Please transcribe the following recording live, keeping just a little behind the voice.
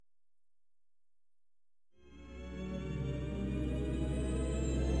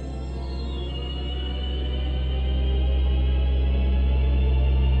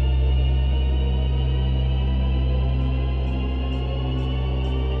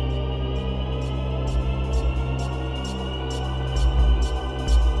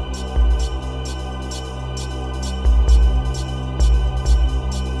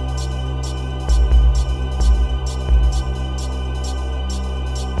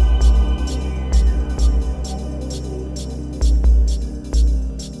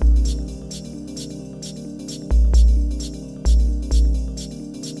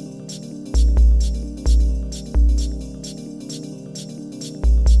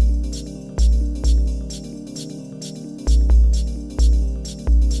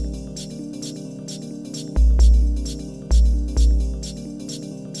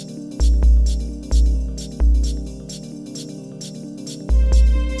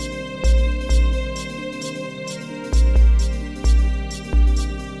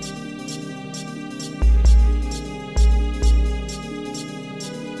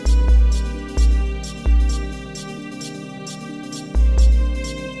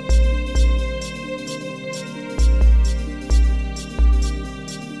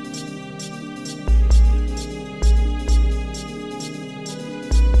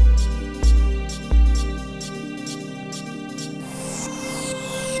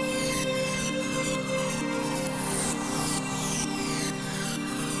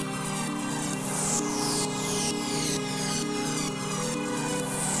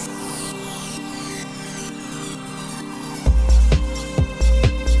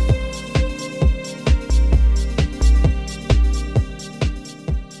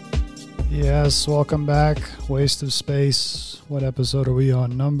Yes, welcome back. Waste of Space. What episode are we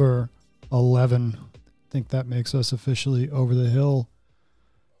on? Number 11. I think that makes us officially over the hill.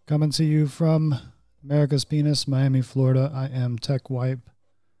 Coming to you from America's Penis, Miami, Florida. I am Tech Wipe,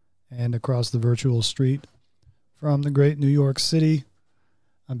 and across the virtual street from the great New York City.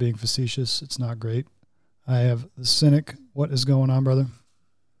 I'm being facetious. It's not great. I have the Cynic. What is going on, brother?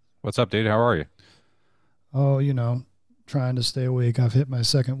 What's up, dude? How are you? Oh, trying to stay awake. I've hit my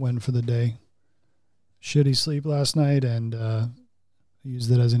second win for the day. Shitty sleep last night, and used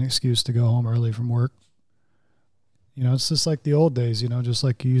it as an excuse to go home early from work. It's just like the old days, just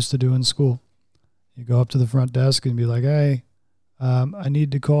like you used to do in school. You go up to the front desk and be like, hey, I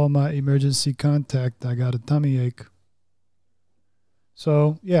need to call my emergency contact. I got a tummy ache.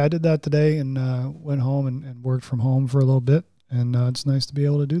 So, yeah, I did that today and went home and worked from home for a little bit. And it's nice to be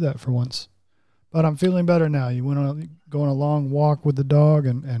able to do that for once. But I'm feeling better now. You went on going a long walk with the dog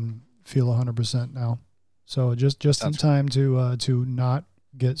and feel 100% now. So just in time to not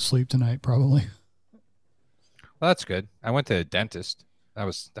get sleep tonight, probably. Well, that's good. I went to a dentist. That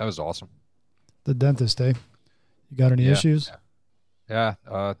was awesome. The dentist, eh? You got any issues? Yeah,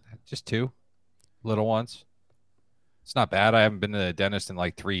 just two little ones. It's not bad. I haven't been to the dentist in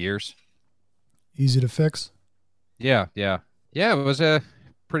like 3 years. Easy to fix? Yeah. It was a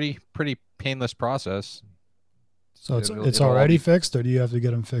pretty painless process. So it's already fixed, or do you have to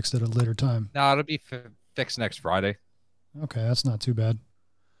get them fixed at a later time? No, it'll be fixed next Friday. Okay, that's not too bad.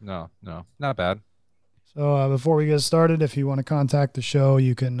 No, not bad. So before we get started, if you want to contact the show,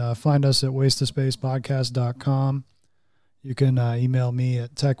 you can find us at wasteofspacepodcast.com. You can email me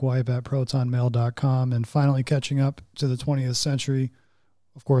at techwipe@protonmail.com. And finally catching up to the 20th century.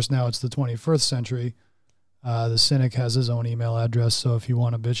 Of course, now it's the 21st century. The Cynic has his own email address, so if you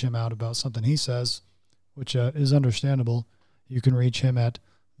want to bitch him out about something he says, which is understandable, you can reach him at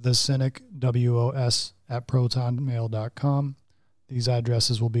thecynicwos@protonmail.com. These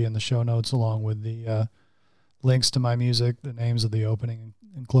addresses will be in the show notes along with the links to my music, the names of the opening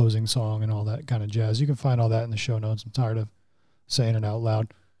and closing song, and all that kind of jazz. You can find all that in the show notes. I'm tired of saying it out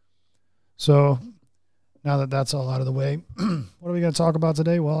loud. So now that that's all out of the way, what are we going to talk about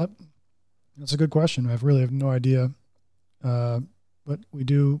today? Well, that's a good question. I really have no idea. But we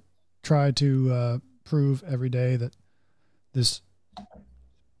do try to prove every day that this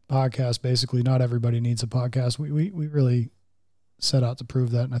podcast, basically not everybody needs a podcast. We really set out to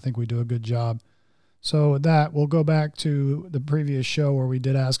prove that, and I think we do a good job. So with that, we'll go back to the previous show where we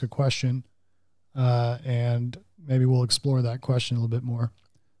did ask a question, and maybe we'll explore that question a little bit more.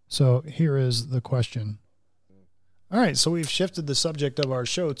 So here is the question. All right, so we've shifted the subject of our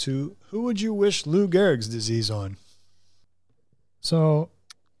show to who would you wish Lou Gehrig's disease on? So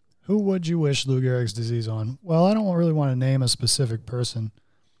who would you wish Lou Gehrig's disease on? Well, I don't really want to name a specific person.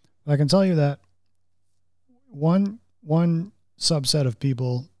 But I can tell you that one subset of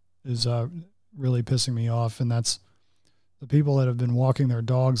people is really pissing me off, and that's the people that have been walking their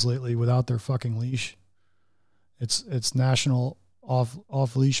dogs lately without their fucking leash. It's National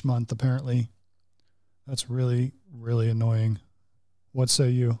Off Leash Month, apparently. That's really, really annoying. What say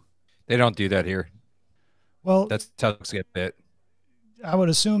you? They don't do that here. Well, that's how dogs get bit. I would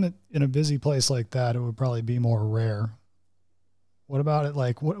assume that in a busy place like that, it would probably be more rare. What about it?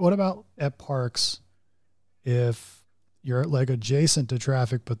 Like, what about at parks? If you're like adjacent to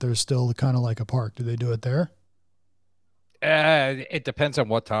traffic, but there's still kind of like a park, do they do it there? It depends on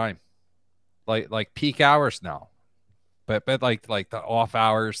what time. Like peak hours, no. But like the off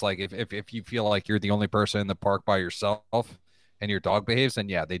hours, like if you feel like you're the only person in the park by yourself and your dog behaves, then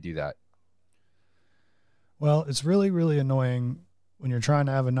yeah, they do that. Well, it's really, really annoying when you're trying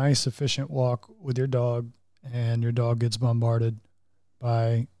to have a nice, efficient walk with your dog and your dog gets bombarded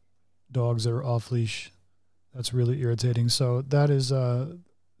by dogs that are off leash. That's really irritating. So that's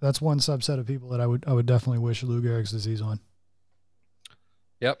one subset of people that I would definitely wish Lou Gehrig's disease on.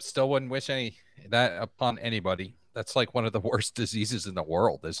 Yep, still wouldn't wish that upon anybody. That's like one of the worst diseases in the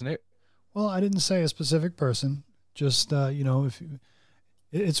world, isn't it? Well, I didn't say a specific person. Just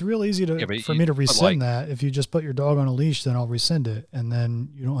it's real easy for me to rescind that. If you just put your dog on a leash, then I'll rescind it, and then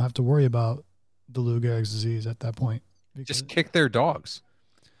you don't have to worry about the Lou Gehrig's disease at that point. Just kick their dogs.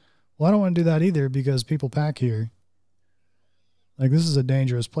 Well, I don't want to do that either because people pack here. Like, this is a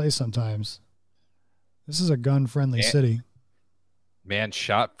dangerous place sometimes. This is a gun-friendly city. Man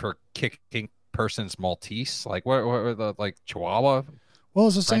shot for kicking person's Maltese, like what the like Chihuahua. Well,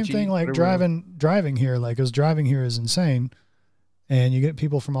 it's the same thing like driving here. Like, because driving here is insane, and you get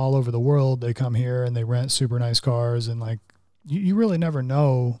people from all over the world. They come here and they rent super nice cars, and like you really never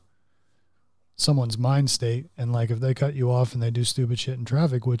know someone's mind state. And like, if they cut you off and they do stupid shit in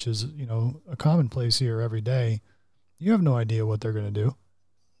traffic, which is, a commonplace here every day, you have no idea what they're going to do.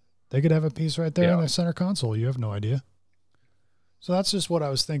 They could have a piece right there in the center console. You have no idea. So that's just what I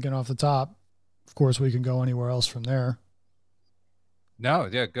was thinking off the top. Of course, we can go anywhere else from there. No,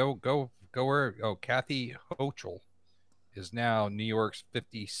 yeah, go where? Oh, Kathy Hochul is now New York's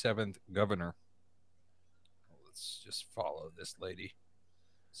 57th governor. Let's just follow this lady.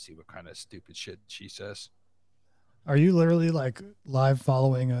 See what kind of stupid shit she says. Are you literally like live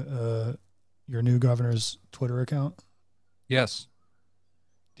following your new governor's Twitter account? Yes.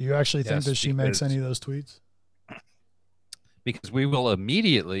 Do you actually think that she makes any of those tweets? Because we will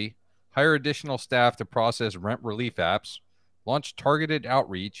immediately hire additional staff to process rent relief apps, launch targeted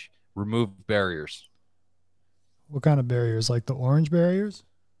outreach, remove barriers. What kind of barriers? Like the orange barriers?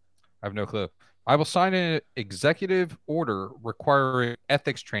 I have no clue. I will sign an executive order requiring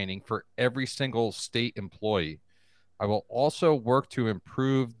ethics training for every single state employee. I will also work to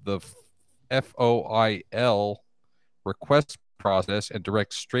improve the FOIL request process and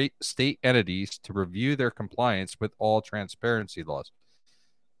direct state entities to review their compliance with all transparency laws.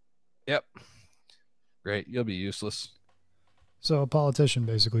 Yep. Great. You'll be useless. So a politician,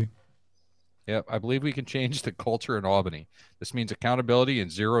 basically. Yep. I believe we can change the culture in Albany. This means accountability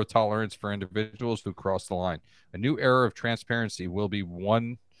and zero tolerance for individuals who cross the line. A new era of transparency will be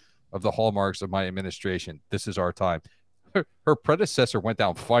one of the hallmarks of my administration. This is our time. Her predecessor went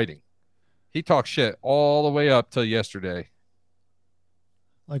down fighting. He talked shit all the way up till yesterday.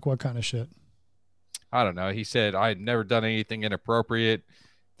 Like what kind of shit? I don't know. He said, I had never done anything inappropriate.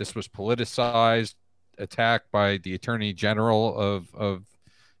 This was politicized attack by the Attorney General of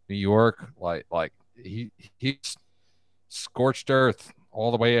New York. Like he's scorched earth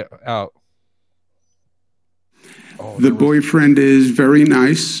all the way out. Oh, the boyfriend is very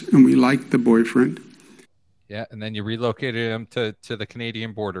nice, and we like the boyfriend. Yeah, and then you relocated him to the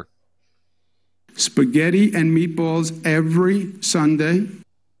Canadian border. Spaghetti and meatballs every Sunday.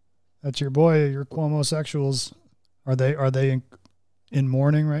 That's your boy, your Cuomo-sexuals. Are they in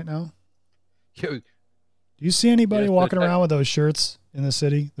mourning right now? Do you see anybody walking around with those shirts in the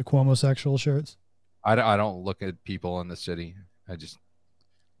city, the Cuomo-sexual shirts? I don't look at people in the city. I just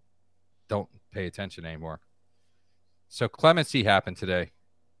don't pay attention anymore. So clemency happened today.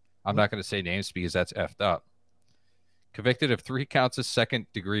 I'm not going to say names because that's effed up. Convicted of 3 counts of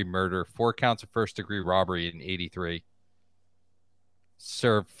second-degree murder, 4 counts of first-degree robbery in 1983.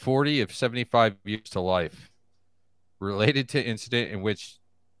 Served 40 of 75 years to life. Related to incident in which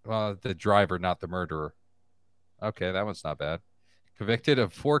the driver, not the murderer. Okay, that one's not bad. Convicted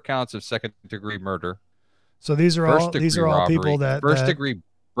of 4 counts of second-degree murder. So these are all people that first-degree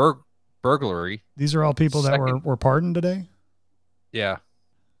burglary. These are all people that were pardoned today. Yeah.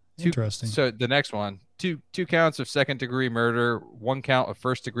 Interesting. So the next one, two counts of second-degree murder, 1 count of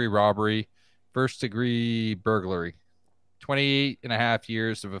first-degree robbery, first-degree burglary. 28 and a half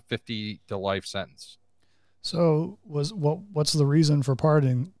years of a 50 to life sentence. So what's the reason for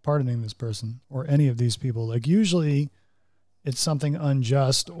pardoning this person or any of these people? Like usually it's something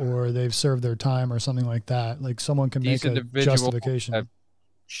unjust or they've served their time or something like that. Like someone can make a justification. Have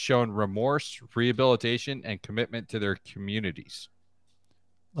shown remorse, rehabilitation, and commitment to their communities.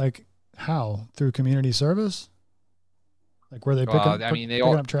 Like how? Through community service? Like where they pick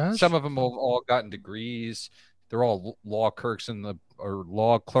up trash? Some of them have all gotten degrees. They're all law clerks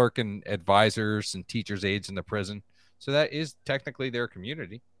law clerk and advisors and teachers' aides in the prison. So that is technically their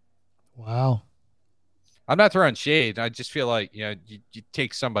community. Wow. I'm not throwing shade. I just feel like, you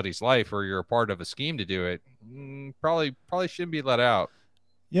take somebody's life or you're a part of a scheme to do it. Probably shouldn't be let out.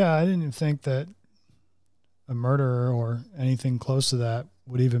 Yeah, I didn't even think that a murderer or anything close to that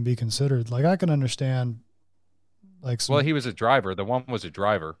would even be considered. Like I can understand well, he was a driver. The one was a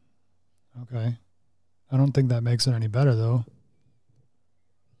driver. Okay. I don't think that makes it any better, though.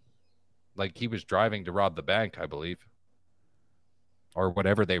 Like he was driving to rob the bank, I believe, or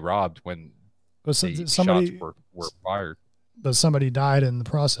whatever they robbed when shots were fired. But somebody died in the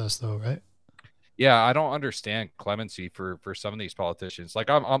process, though, right? Yeah, I don't understand clemency for some of these politicians. Like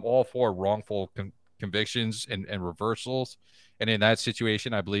I'm all for wrongful convictions and reversals, and in that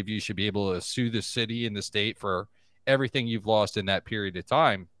situation, I believe you should be able to sue the city and the state for everything you've lost in that period of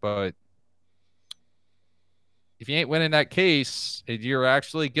time, but if you ain't winning that case and you're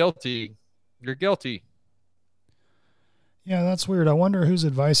actually guilty, you're guilty. Yeah, that's weird. I wonder whose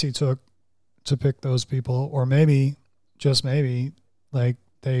advice he took to pick those people, or maybe, just maybe, like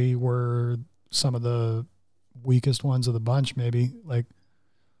they were some of the weakest ones of the bunch. Maybe like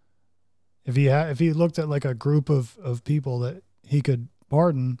if he looked at like a group of people that he could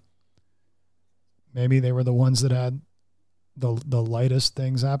pardon, maybe they were the ones that had the lightest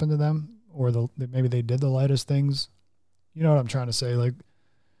things happen to them, or maybe they did the lightest things. You know what I'm trying to say? Like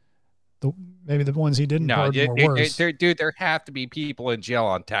maybe the ones he didn't pardon were worse. Dude, there have to be people in jail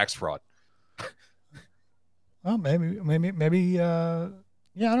on tax fraud. Well, maybe.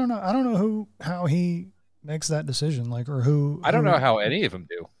 Yeah, I don't know. I don't know how he makes that decision, like, or who. I don't know how any of them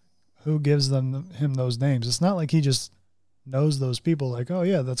do. Who gives him those names? It's not like he just knows those people. Like, oh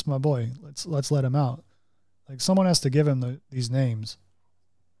yeah, that's my boy. Let's let him out. Like, someone has to give him these names.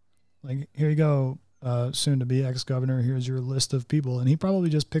 Like, here you go, soon to be ex-governor. Here's your list of people, and he probably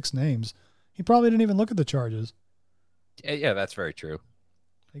just picks names. He probably didn't even look at the charges. Yeah, that's very true.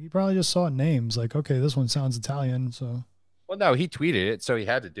 Like, he probably just saw names. Like, okay, this one sounds Italian, so. Well, no, he tweeted it, so he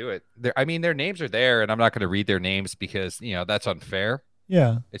had to do it. Their names are there, and I'm not going to read their names because that's unfair.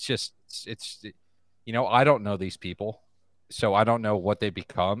 Yeah, it's just I don't know these people, so I don't know what they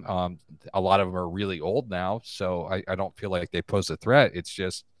become. A lot of them are really old now, so I don't feel like they pose a threat. It's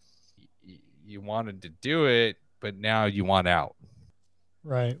just you wanted to do it, but now you want out.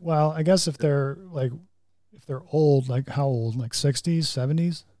 Right. Well, I guess if they're old, like how old? Like 60s,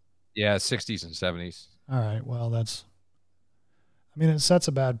 70s? Yeah, 60s and 70s. All right. Well, it sets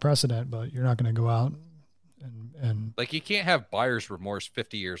a bad precedent, but you're not going to go out and like, you can't have buyer's remorse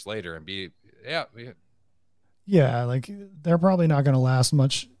 50 years later and be like they're probably not going to last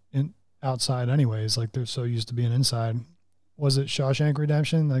much outside anyways. Like, they're so used to being inside. Was it Shawshank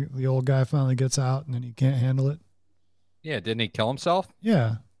Redemption? Like, the old guy finally gets out and then he can't handle it. Yeah, didn't he kill himself?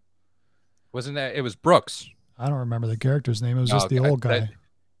 Yeah. Wasn't that it was Brooks? I don't remember the character's name. It was just the old guy.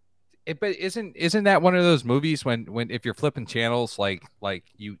 But isn't that one of those movies when if you're flipping channels, like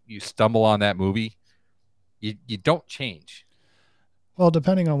you stumble on that movie, you don't change. Well,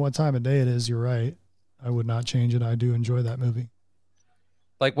 depending on what time of day it is, you're right. I would not change it. I do enjoy that movie.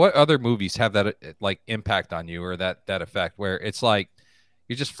 Like, what other movies have that like impact on you, or that effect where it's like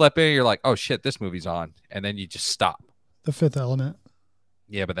you're just flipping, you're like, oh shit, this movie's on, and then you just stop? The Fifth Element.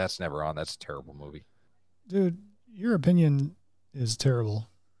 Yeah, but that's never on. That's a terrible movie. Dude, your opinion is terrible.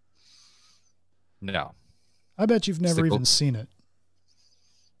 No. I bet you've never even seen it.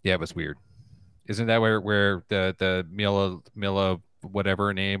 Yeah, it was weird. Isn't that where the Mila whatever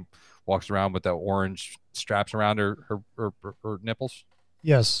her name walks around with the orange straps around her nipples?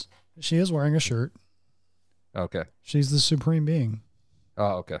 Yes. She is wearing a shirt. Okay. She's the supreme being.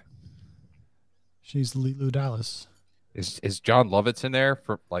 Oh, okay. She's Lulu Dallas. Is John Lovitz in there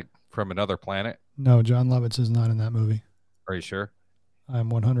from another planet? No, John Lovitz is not in that movie. Are you sure? I'm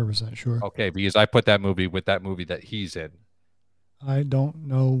 100% sure. Okay, because I put that movie with that movie that he's in. I don't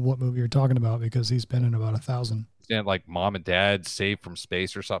know what movie you're talking about because he's been in about 1,000. Isn't it like Mom and Dad Save from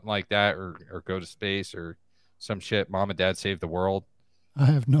Space or something like that, or Go to Space or some shit? Mom and Dad Save the World. I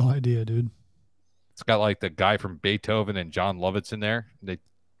have no idea, dude. It's got like the guy from Beethoven and John Lovitz in there.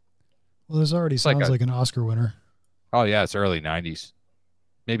 Well, this already sounds like an Oscar winner. Oh yeah, it's early 90s,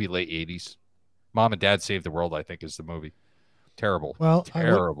 maybe late 80s. Mom and Dad Save the World, I think, is the movie. Terrible. Well,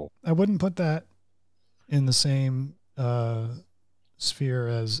 terrible. I wouldn't put that in the same sphere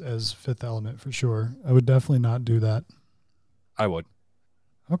as Fifth Element for sure. I would definitely not do that. I would.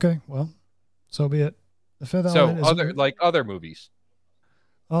 Okay, well, so be it. The Fifth Element. So other movies.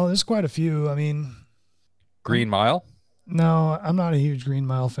 Oh, there's quite a few. I mean, Green Mile. No, I'm not a huge Green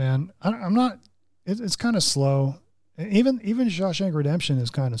Mile fan. I'm not. It's kind of slow. Even Shawshank Redemption is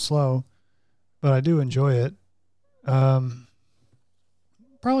kind of slow, but I do enjoy it.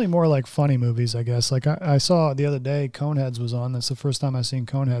 Probably more like funny movies, I guess. Like I saw the other day, Coneheads was on. That's the first time I've seen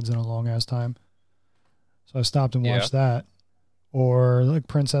Coneheads in a long ass time. So I stopped and watched that. Or like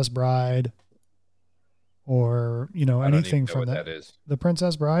Princess Bride. Or, anything from that. Is. The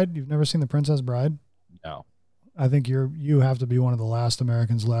Princess Bride? You've never seen The Princess Bride? No. I think you have to be one of the last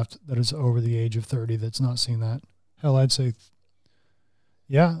Americans left that is over the age of 30 that's not seen that. Hell, I'd say,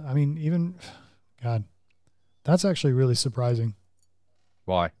 yeah. I mean, even, God, that's actually really surprising.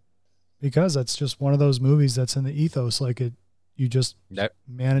 Why? Because that's just one of those movies that's in the ethos. Like you just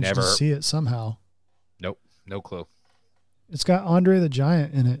managed to see it somehow. Nope, no clue. It's got Andre the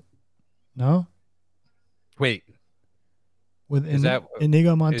Giant in it. No? Wait. With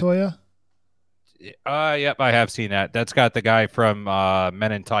Inigo Montoya? Yep, I have seen that. That's got the guy from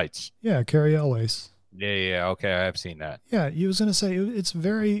Men in Tights. Yeah, Cary Elwes. Yeah, okay, I have seen that. Yeah, you was gonna say it's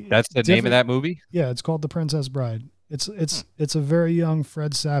very. That's the name of that movie? Yeah, it's called The Princess Bride. It's a very young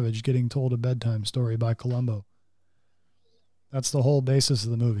Fred Savage getting told a bedtime story by Columbo. That's the whole basis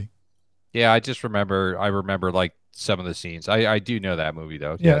of the movie. Yeah, I remember like some of the scenes. I do know that movie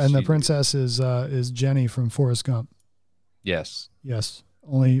though. Yeah, yes, and the princess is Jenny from Forrest Gump. Yes. Yes.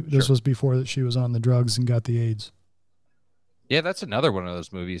 Only this Sure. was before that she was on the drugs and got the AIDS. Yeah, that's another one of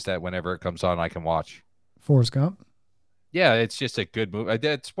those movies that whenever it comes on, I can watch. Forrest Gump. Yeah, it's just a good movie.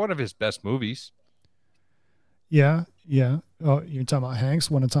 It's one of his best movies. Yeah, yeah. Oh, you're talking about Hanks,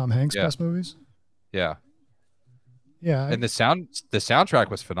 one of Tom Hanks' Yeah. best movies? Yeah, Yeah. and the soundtrack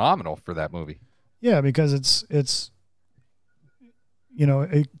was phenomenal for that movie. Yeah, because it's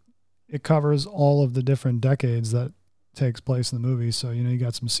it covers all of the different decades that takes place in the movie. So, you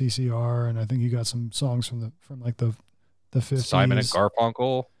got some CCR, and I think you got some songs from like the 50s. Simon and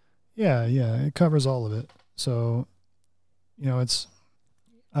Garfunkel. Yeah, it covers all of it. So,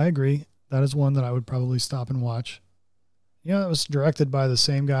 I agree. That is one that I would probably stop and watch. It was directed by the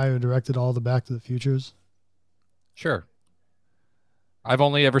same guy who directed all the Back to the Futures. Sure. I've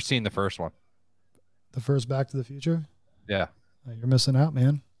only ever seen the first one. The first Back to the Future? Yeah. You're missing out,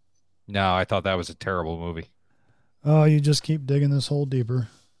 man. No, I thought that was a terrible movie. Oh, you just keep digging this hole deeper.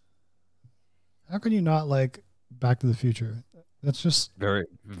 How can you not like Back to the Future? That's just very,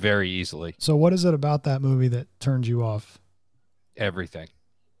 very easily. So what is it about that movie that turns you off? Everything.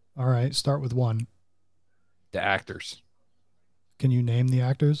 All right, start with one. The actors. Can you name the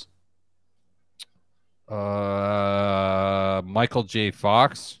actors? Michael J.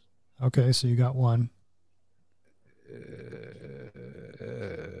 Fox. Okay, so you got one.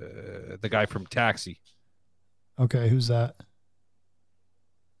 The guy from Taxi. Okay, who's that?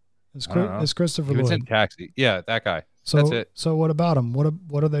 It's Christopher He was Lloyd. in Taxi. Yeah, that guy. So, that's it. So what about him?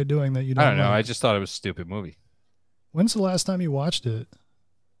 What are they doing that you don't I don't know. like? I just thought it was a stupid movie. When's the last time you watched it?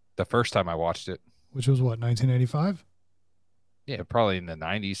 The first time I watched it. Which was what, 1985? Yeah, probably in the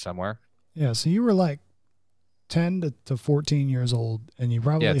 90s somewhere. Yeah, so you were like 10 to 14 years old, and you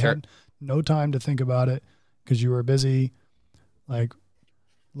probably had no time to think about it because you were busy like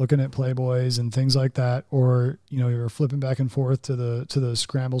looking at Playboys and things like that, or you were flipping back and forth to the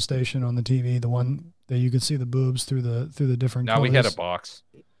scramble station on the TV, the one that you could see the boobs through the different Now colors. we had a box.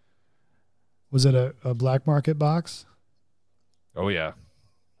 Was it a black market box? Oh yeah.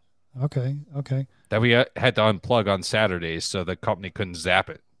 Okay. That we had to unplug on Saturdays so the company couldn't zap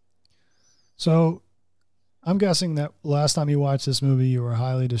it. So I'm guessing that last time you watched this movie, you were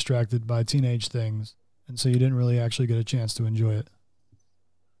highly distracted by teenage things, and so you didn't really actually get a chance to enjoy it.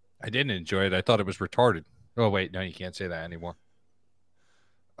 I didn't enjoy it. I thought it was retarded. Oh wait, no, you can't say that anymore.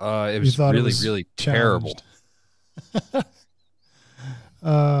 It was really terrible.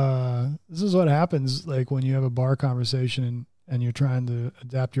 This is what happens like when you have a bar conversation and you're trying to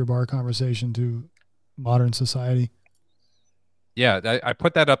adapt your bar conversation to modern society. Yeah, I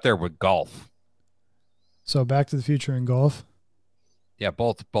put that up there with golf. So Back to the Future and golf. Yeah,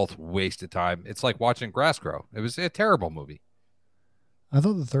 both wasted time. It's like watching grass grow. It was a terrible movie. I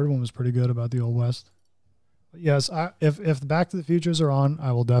thought the third one was pretty good about the Old West. But yes, if the Back to the Futures are on,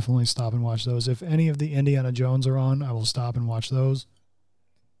 I will definitely stop and watch those. If any of the Indiana Jones are on, I will stop and watch those.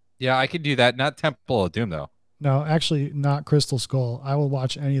 Yeah, I could do that. Not Temple of Doom though. No, actually, not Crystal Skull. I will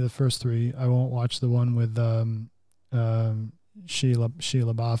watch any of the first three. I won't watch the one with Shia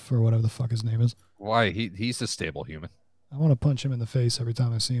LaBeouf or whatever the fuck his name is. Why? He's a stable human. I want to punch him in the face every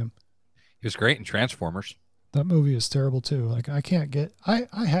time I see him. He was great in Transformers. That movie is terrible too. Like I can't get.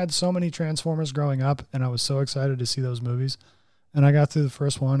 I had so many Transformers growing up, and I was so excited to see those movies. And I got through the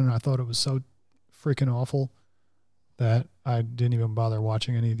first one, and I thought it was so freaking awful that I didn't even bother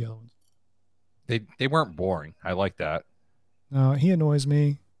watching any of the other ones. They weren't boring. I like that. No, he annoys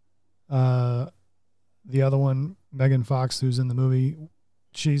me. The other one, Megan Fox, who's in the movie,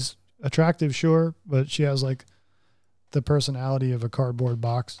 she's attractive, sure, but she has like the personality of a cardboard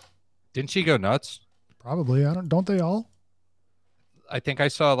box. Didn't she go nuts? Probably. Don't they all? I think I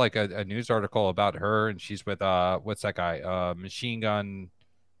saw like a news article about her, and she's with what's that guy? Machine Gun.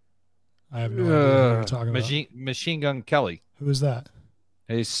 I have no idea what you're talking about. Machine Gun Kelly. Who is that?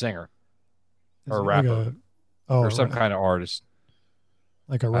 He's a singer Is or a he rapper or some kind of artist.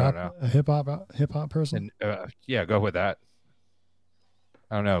 Like a rap, a hip hop person. And yeah, go with that.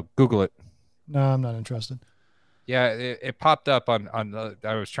 I don't know. Google it. No, I'm not interested. Yeah, it popped up on the.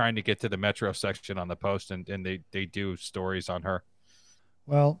 I was trying to get to the Metro section on the Post, and they do stories on her.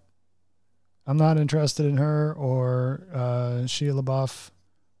 Well, I'm not interested in her or Shia LaBeouf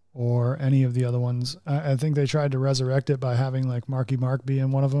or any of the other ones. I think they tried to resurrect it by having like Marky Mark be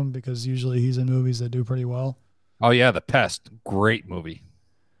in one of them because usually he's in movies that do pretty well. Oh yeah, The Pest, great movie.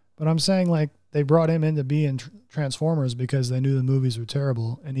 But I'm saying like they brought him in to be in Transformers because they knew the movies were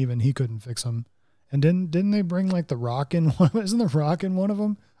terrible, and even he couldn't fix them. And didn't they bring like The Rock in one? Isn't The Rock in one of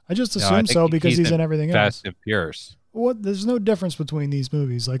them? I just assume so because he's in everything else. Fast and Furious. What? There's no difference between these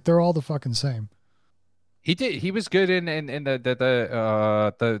movies. Like they're all the fucking same. He did. He was good in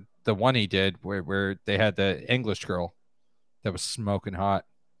the one he did where they had the English girl that was smoking hot.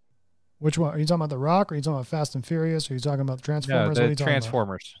 Which one? Are you talking about The Rock? Or are you talking about Fast and Furious? Or are you talking about Transformers? No, What are the you talking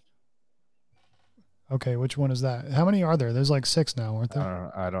Transformers. about? Okay, which one is that? How many are there? There's like 6 now, aren't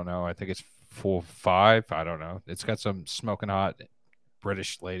there? I don't know. I think it's 4, 5. I don't know. It's got some smoking hot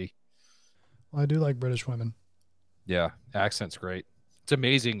British lady. Well, I do like British women. Yeah, accent's great. It's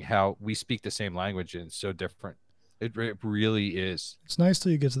amazing how we speak the same language and it's so different. It really is. It's nice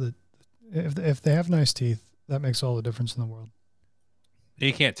till you get to the if they have nice teeth, that makes all the difference in the world.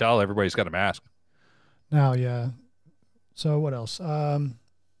 You can't tell. Everybody's got a mask. Now, yeah. So what else?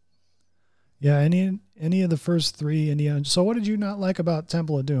 Yeah, any of the first 3 Indiana. So what did you not like about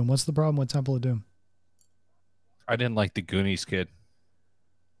Temple of Doom? What's the problem with Temple of Doom? I didn't like the Goonies kid.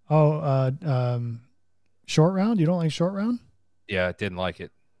 Oh, Short Round? You don't like Short Round? Yeah, I didn't like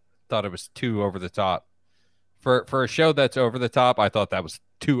it. Thought it was too over the top. For a show that's over the top, I thought that was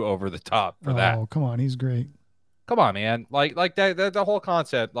too over the top for that. Oh, come on, he's great. Come on, man. Like that the whole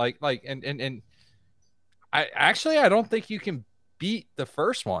concept. And I don't think you can beat the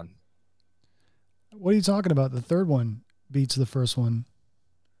first one. What are you talking about? The third one beats the first one.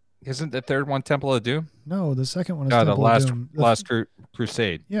 Isn't the third one Temple of Doom? No, the second one is No, Temple the of Doom. last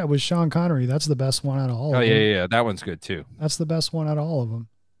Crusade. Yeah, with Sean Connery. That's the best one out of all Oh of yeah, them. yeah, that one's good too. That's the best one out of all of them.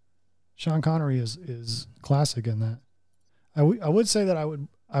 Sean Connery is classic in that. I would say that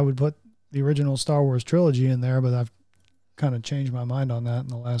I would put the original Star Wars trilogy in there, but I've kind of changed my mind on that in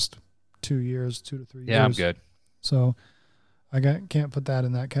the last 2 years, 2 to 3 years. Yeah, I'm good. So I can't put that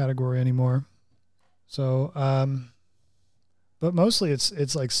in that category anymore. So, but mostly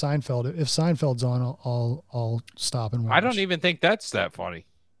it's like Seinfeld. If Seinfeld's on, I'll stop and watch. I don't even think that's that funny.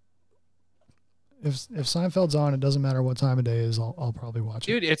 If Seinfeld's on, it doesn't matter what time of day it is. I'll probably watch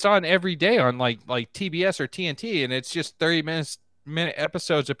it. Dude, it's on every day on like TBS or TNT, and it's just 30 minute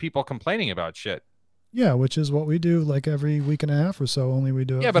episodes of people complaining about shit. Yeah, which is what we do like every week and a half or so. Only we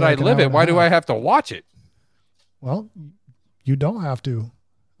do it. Yeah, for but like I an live hour it. and a Why do I half. have to watch it? Well, you don't have to.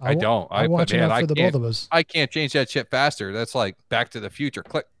 I don't. I watch enough for the both can't. of us. I can't change that shit faster. That's like Back to the Future.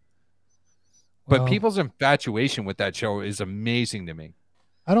 Click. But Well, people's infatuation with that show is amazing to me.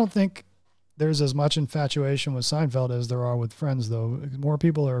 I don't think there's as much infatuation with Seinfeld as there are with Friends, though. More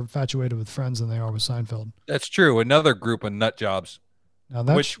people are infatuated with Friends than they are with Seinfeld. That's true. Another group of nut jobs, Now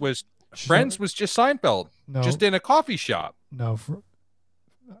that's which was Friends was just Seinfeld, no, just in a coffee shop. no.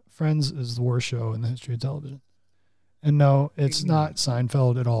 Friends is the worst show in the history of television. And no, it's not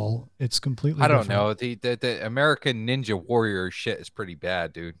Seinfeld at all. It's completely I don't different. know. The American Ninja Warrior shit is pretty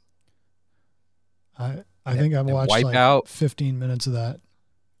bad, dude. I think I've and watched like Wipeout. 15 minutes of that.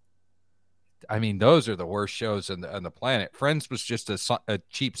 I mean, those are the worst shows on the planet. Friends was just a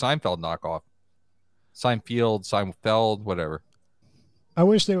cheap Seinfeld knockoff. Seinfeld, whatever. I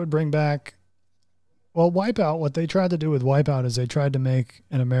wish they would bring back. Well, Wipeout. What they tried to do with Wipeout is they tried to make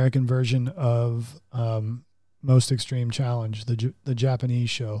an American version of Most Extreme Challenge, the Japanese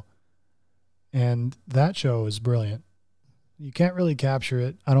show, and that show is brilliant. You can't really capture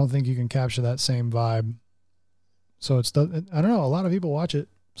it. I don't think you can capture that same vibe. So I don't know. A lot of people watch it,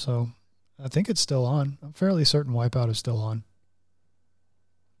 so I think it's still on. I'm fairly certain Wipeout is still on.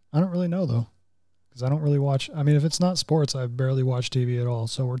 I don't really know though, because I don't really watch. I mean, if it's not sports, I barely watch TV at all.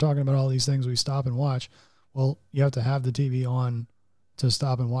 So we're talking about all these things we stop and watch. Well, you have to have the TV on to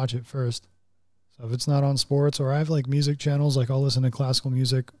stop and watch it first. So if it's not on sports, or I have like music channels, like I'll listen to classical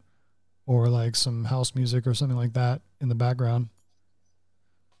music or like some house music or something like that in the background.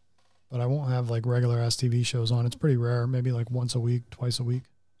 But I won't have like regular ass TV shows on. It's pretty rare. Maybe like once a week, twice a week.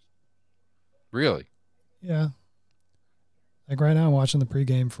 Really? Yeah. Like right now I'm watching the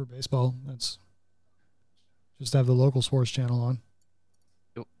pregame for baseball. That's just have the local sports channel on.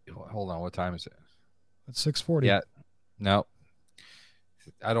 Hold on. What time is it? It's 6:40. Yeah. No.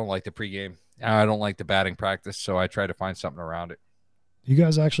 I don't like the pregame. I don't like the batting practice, so I try to find something around it. You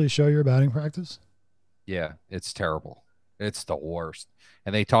guys actually show your batting practice? Yeah, it's terrible. It's the worst.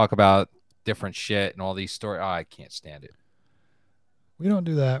 And they talk about different shit and all these stories. Oh, I can't stand it. We don't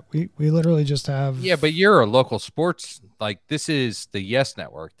do that. We literally just have. Yeah, but you're a local sports, like this is the Yes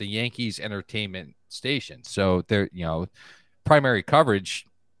Network, the Yankees entertainment station. So they're, primary coverage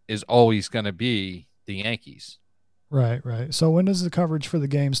is always going to be the Yankees. Right. So when does the coverage for the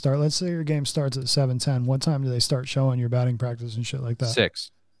game start? Let's say your game starts at 7:10. What time do they start showing your batting practice and shit like that?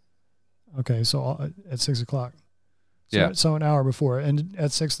 6. Okay, so at 6 o'clock. So, Yeah. So an hour before, and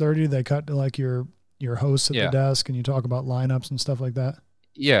at 6:30 they cut to like your hosts at the desk, and you talk about lineups and stuff like that.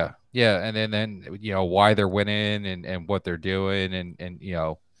 Yeah, and then why they're winning and what they're doing and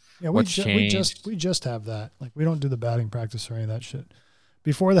Yeah, what's changed. we just have that. Like, we don't do the batting practice or any of that shit.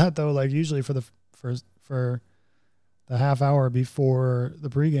 Before that, though, like usually for the half hour before the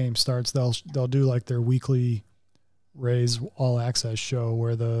pregame starts, they'll do like their weekly Rays All Access show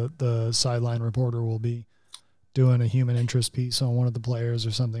where the sideline reporter will be doing a human interest piece on one of the players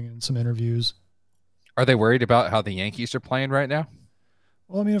or something and some interviews. Are they worried about how the Yankees are playing right now?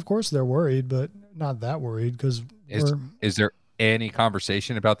 Well, I mean, of course they're worried, but not that worried because is there any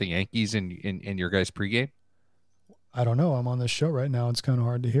conversation about the Yankees in your guys' pregame? I don't know. I'm on this show right now. It's kind of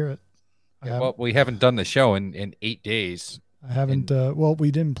hard to hear it. Well, we haven't done the show in 8 days. I haven't. Well,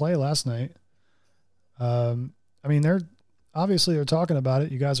 we didn't play last night. I mean, they're talking about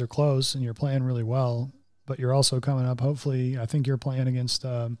it. You guys are close and you're playing really well, but you're also coming up. Hopefully, I think you're playing against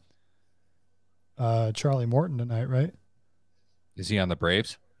Charlie Morton tonight, right? Is he on the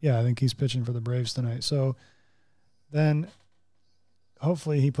Braves? Yeah, I think he's pitching for the Braves tonight. So then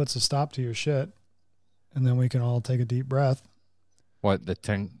hopefully he puts a stop to your shit, and then we can all take a deep breath. What, the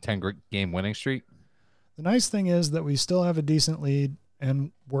 10 game winning streak? The nice thing is that we still have a decent lead,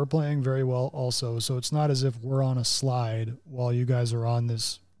 and we're playing very well also. So it's not as if we're on a slide while you guys are on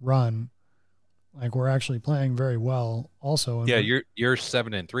this run. Like, we're actually playing very well also. And yeah, you're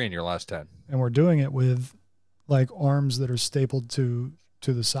 7-3 in your last 10. And we're doing it with like arms that are stapled to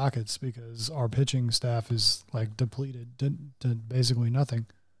the sockets because our pitching staff is like depleted to basically nothing.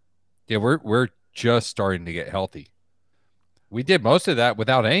 Yeah, we're just starting to get healthy. We did most of that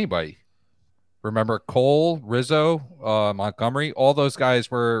without anybody. Remember Cole, Rizzo, Montgomery, all those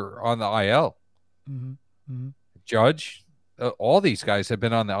guys were on the IL. Mm-hmm. Mm-hmm. Judge, all these guys have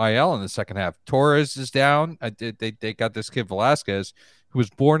been on the IL in the second half. Torres is down. They got this kid Velasquez, who was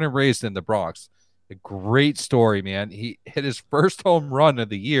born and raised in the Bronx. A great story, man. He hit his first home run of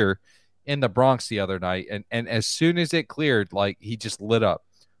the year in the Bronx the other night, and as soon as it cleared, like, he just lit up.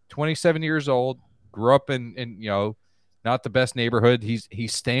 27 years old, grew up in not the best neighborhood.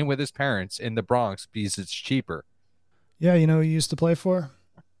 He's staying with his parents in the Bronx because it's cheaper. Yeah, you know who he used to play for?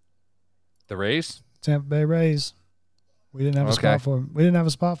 The Rays? Tampa Bay Rays. We didn't have a spot for him. We didn't have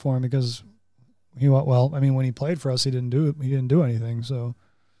a spot for him because when he played for us, he didn't do anything. So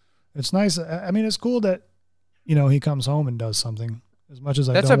it's nice. I mean, it's cool that, he comes home and does something, as much as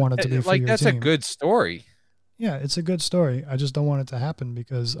I don't want it to be for your that's team. a good story. Yeah, it's a good story. I just don't want it to happen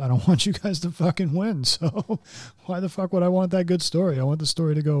because I don't want you guys to fucking win. So why the fuck would I want that good story? I want the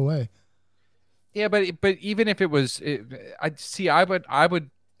story to go away. Yeah, but even if it was, I would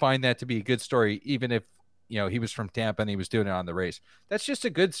find that to be a good story, even if he was from Tampa and he was doing it on the Rays. That's just a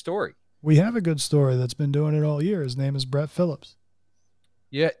good story. We have a good story that's been doing it all year. His name is Brett Phillips.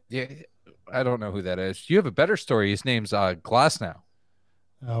 Yeah. I don't know who that is. You have a better story. His name's Glasnow.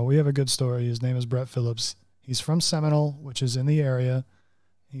 We have a good story. His name is Brett Phillips. He's from Seminole, which is in the area.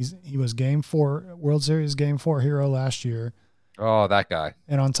 He was Game 4 World Series Game 4 hero last year. Oh, that guy.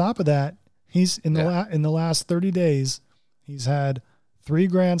 And on top of that, he's in the last 30 days, he's had 3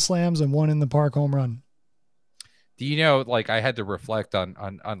 grand slams and 1 in the park home run. Do you know, like, I had to reflect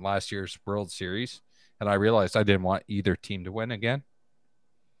on last year's World Series, and I realized I didn't want either team to win again.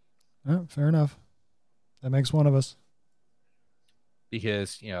 Oh, fair enough. That makes one of us.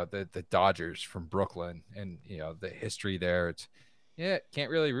 Because, the Dodgers from Brooklyn and, the history there, can't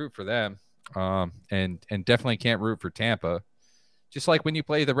really root for them. And definitely can't root for Tampa. Just like when you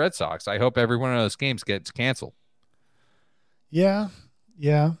play the Red Sox, I hope every one of those games gets canceled. Yeah.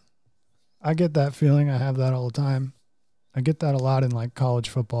 I get that feeling. I have that all the time. I get that a lot in like college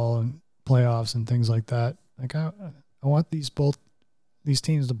football and playoffs and things like that. Like I want these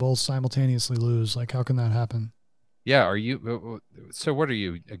teams to both simultaneously lose. Like, how can that happen? Yeah, so what are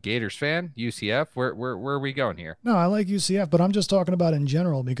you, a Gators fan? UCF? Where are we going here? No, I like UCF, but I'm just talking about in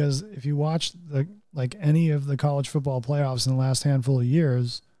general because if you watch any of the college football playoffs in the last handful of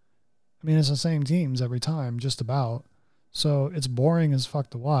years, I mean, it's the same teams every time, just about. So it's boring as fuck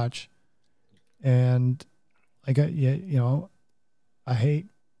to watch. And I hate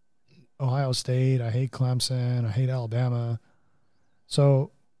Ohio State, I hate Clemson, I hate Alabama. So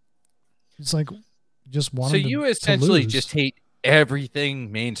it's like just wanting to. So you essentially just hate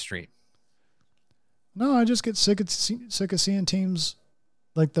everything mainstream. No, I just get sick of seeing teams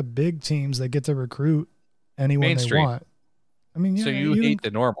like the big teams that get to recruit anyone mainstream. They want. I mean, so you hate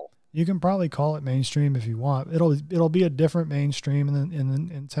the normal. You can probably call it mainstream if you want. It'll be a different mainstream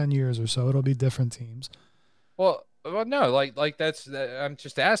in 10 years or so. It'll be different teams. Well, no, like that's. I'm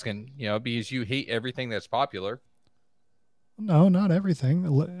just asking, because you hate everything that's popular. No, not everything.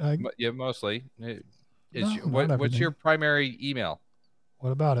 Yeah, mostly. What's your primary email?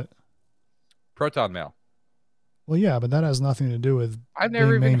 What about it? Proton Mail. Well, yeah, but that has nothing to do with I've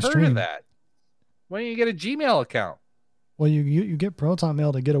never being even mainstream. heard of that. Why don't you get a Gmail account? Well, you get Proton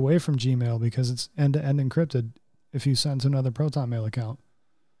Mail to get away from Gmail because it's end-to-end encrypted if you send to another Proton Mail account.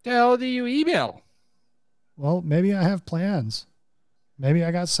 The hell do you email? Well, maybe I have plans. Maybe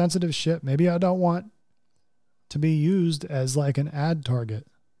I got sensitive shit. Maybe I don't want to be used as like an ad target.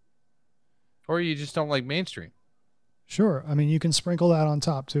 Or you just don't like mainstream? Sure. I mean, you can sprinkle that on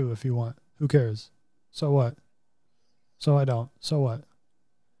top too if you want. Who cares? So what? So I don't. So what?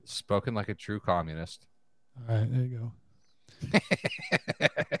 Spoken like a true communist. All right, there you go.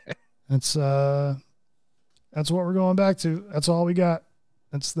 That's what we're going back to. That's all we got.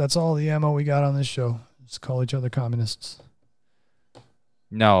 That's all the ammo we got on this show. Just call each other communists.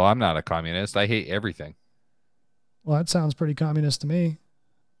 No, I'm not a communist. I hate everything. Well, that sounds pretty communist to me.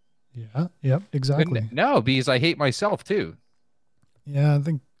 Yeah. Yep. Exactly. No, because I hate myself too. Yeah, I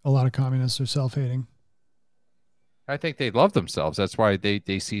think a lot of communists are self-hating. I think they love themselves. That's why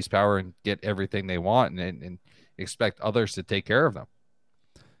they seize power and get everything they want and expect others to take care of them.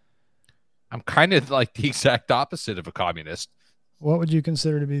 I'm kind of like the exact opposite of a communist. What would you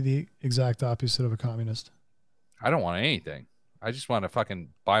consider to be the exact opposite of a communist? I don't want anything. I just want to fucking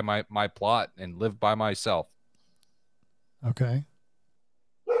buy my plot and live by myself. Okay.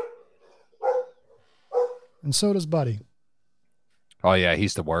 And so does Buddy. Oh yeah,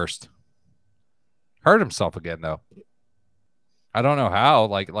 he's the worst. Hurt himself again though. I don't know how.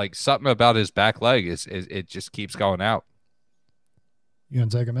 Like something about his back leg is it just keeps going out. You gonna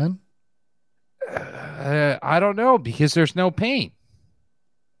take him in? I don't know because there's no pain.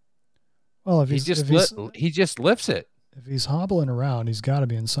 Well, if He just lifts it. if he's hobbling around, he's got to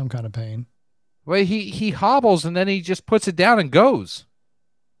be in some kind of pain. Well, he hobbles and then he just puts it down and goes.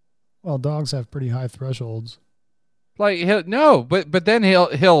 Well, dogs have pretty high thresholds. Like but then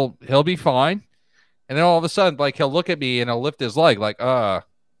he'll be fine, and then all of a sudden, like he'll look at me and he'll lift his leg, like Well,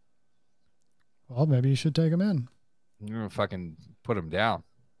 maybe you should take him in. you're gonna fucking put him down.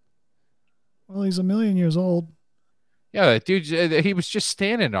 Well, he's 1,000,000 years old. Yeah, dude, he was just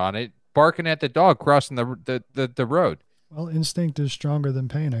standing on it, barking at the dog crossing the road. Well, instinct is stronger than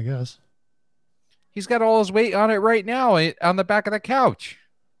pain, I guess. He's got all his weight on it right now on the back of the couch.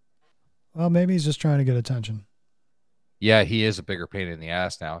 Well, maybe he's just trying to get attention. Yeah, he is a bigger pain in the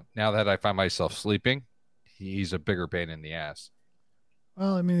ass now. Now that I find myself sleeping, he's a bigger pain in the ass.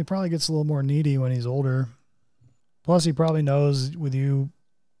 Well, I mean, he probably gets a little more needy when he's older. Plus, he probably knows with you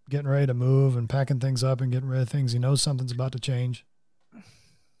getting ready to move and packing things up and getting rid of things, he knows something's about to change.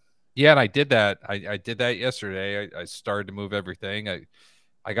 Yeah, and I did that. I did that yesterday. I started to move everything.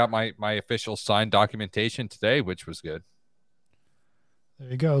 I got my official signed documentation today, which was good. There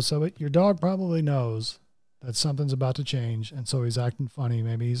you go. So your dog probably knows that something's about to change, and so he's acting funny.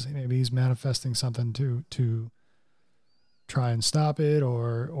 Maybe he's manifesting something to try and stop it,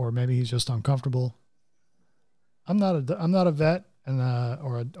 or maybe he's just uncomfortable. I'm not a vet and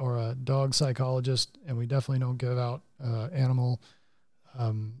or a dog psychologist, and we definitely don't give out animal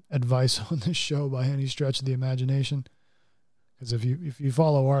advice on this show by any stretch of the imagination. Because if you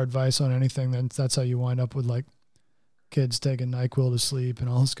follow our advice on anything, then that's how you wind up with like kids taking NyQuil to sleep and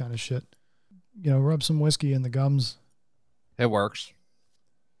all this kind of shit. You know, rub some whiskey in the gums. It works.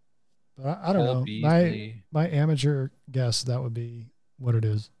 But I don't know. My amateur guess, that would be what it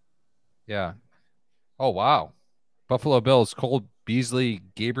is. Yeah. Oh, wow. Buffalo Bills, Cole Beasley,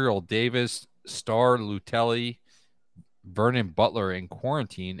 Gabriel Davis, Star Lutelli, Vernon Butler in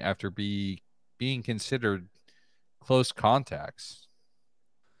quarantine after being considered close contacts.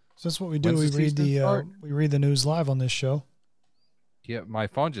 So that's what we do. When's We the read the news live on this show. Yeah, my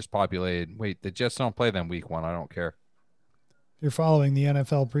phone just populated. Wait, the Jets don't play them week 1. I don't care. If you're following the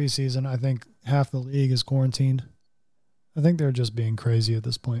NFL preseason, I think half the league is quarantined. I think they're just being crazy at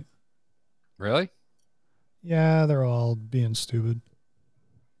this point. Really? Yeah, they're all being stupid.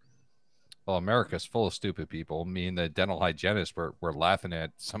 Well, America's full of stupid people. Me and the dental hygienist were laughing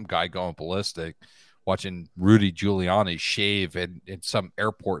at some guy going ballistic watching Rudy Giuliani shave in some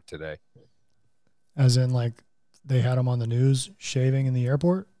airport today. As in, like, they had him on the news shaving in the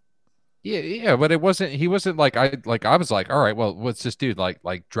airport? Yeah, but he wasn't like I was like, all right, well, what's this dude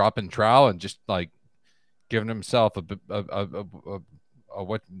like dropping trowel and just like giving himself a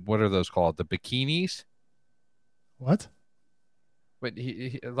what are those called? The bikinis? What? But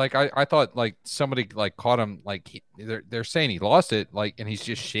he like I thought like somebody like caught him like they're saying he lost it like and he's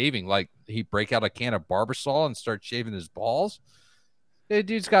just shaving like he break out a can of Barbasol and start shaving his balls. The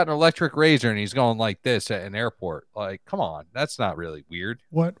dude's got an electric razor and he's going like this at an airport. Like, come on, that's not really weird.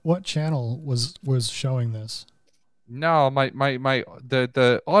 What channel was showing this? No,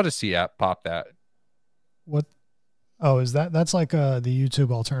 the Odyssey app popped that. What Oh, is that's like the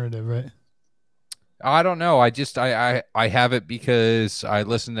YouTube alternative, right? I don't know. I have it because I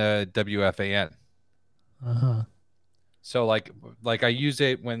listen to WFAN. Uh-huh. So like I use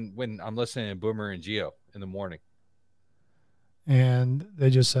it when I'm listening to Boomer and Geo in the morning. And they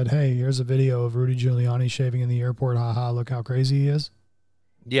just said, "Hey, here's a video of Rudy Giuliani shaving in the airport. Haha, look how crazy he is."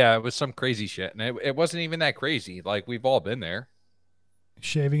 Yeah, it was some crazy shit, and it wasn't even that crazy. Like we've all been there.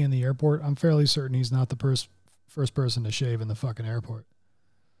 Shaving in the airport. I'm fairly certain he's not the first person to shave in the fucking airport.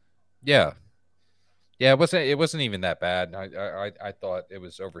 Yeah, yeah. It wasn't even that bad. I thought it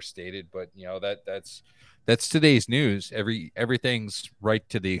was overstated, but you know that's today's news. Everything's right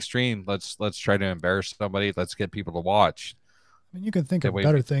to the extreme. Let's try to embarrass somebody. Let's get people to watch. I mean, you can think That of way,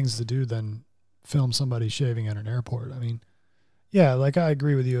 better things to do than film somebody shaving at an airport. I mean, yeah, like I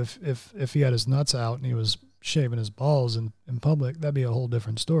agree with you. If he had his nuts out and he was shaving his balls in public, that'd be a whole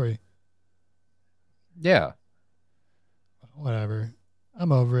different story. yeah. Whatever.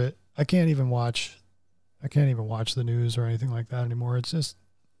 I'm over it. I can't even watch the news or anything like that anymore. It's just,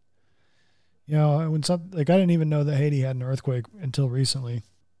 when something like I didn't even know that Haiti had an earthquake until recently.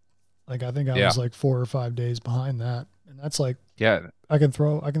 Like I think I Yeah. was like 4 or 5 days behind that. And that's like Yeah, I can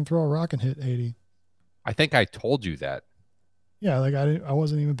throw a rock and hit Haiti. I think I told you that. Yeah, like I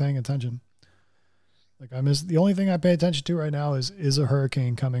wasn't even paying attention. Like I missed the only thing I pay attention to right now is a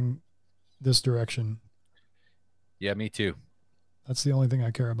hurricane coming this direction. Yeah, me too. That's the only thing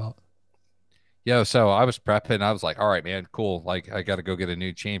I care about. Yeah, so I was prepping. I was like, all right, man, cool. Like, I got to go get a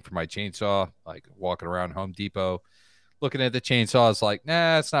new chain for my chainsaw. Like, walking around Home Depot, looking at the chainsaw. I was like,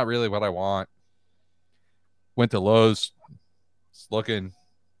 nah, it's not really what I want. Went to Lowe's, looking.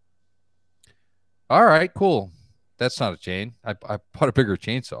 All right, cool. That's not a chain. I bought a bigger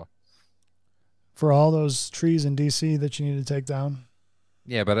chainsaw. For all those trees in DC that you need to take down.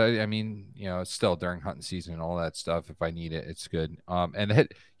 Yeah, but I mean, it's still during hunting season and all that stuff. If I need it, it's good. And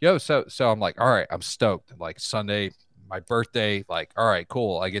so I'm like, all right, I'm stoked. Like Sunday, my birthday, like, all right,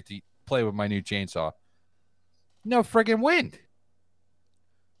 cool. I get to play with my new chainsaw. No friggin' wind.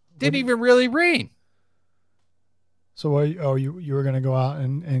 Didn't even really rain. So you were gonna go out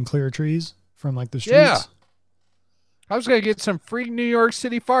and clear trees from like the streets? Yeah. I was gonna get some free New York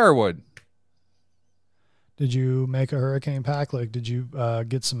City firewood. Did you make a hurricane pack? Like, did you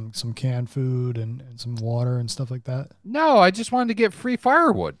get some canned food and some water and stuff like that? No, I just wanted to get free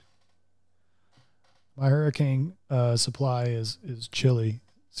firewood. My hurricane supply is chili.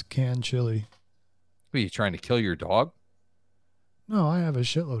 It's canned chili. What, are you trying to kill your dog? No, I have a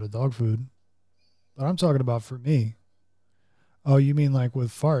shitload of dog food. But I'm talking about for me. Oh, you mean like with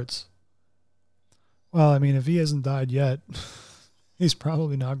farts? Well, I mean, if he hasn't died yet, he's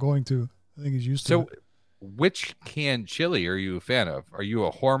probably not going to. I think he's used to it. Which canned chili are you a fan of? Are you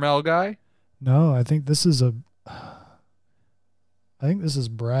a Hormel guy? No, I think this is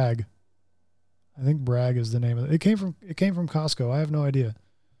Bragg. I think Bragg is the name of it. It came from Costco. I have no idea.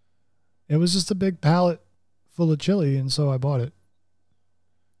 It was just a big pallet full of chili, and so I bought it.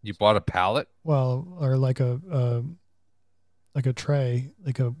 You bought a pallet? Well, or like a tray,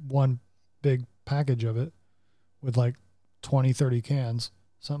 like a one big package of it with like 20, 30 cans,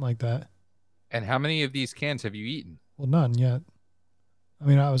 something like that. And how many of these cans have you eaten? Well, none yet. I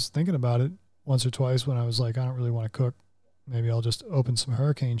mean, I was thinking about it once or twice when I was like, I don't really want to cook. Maybe I'll just open some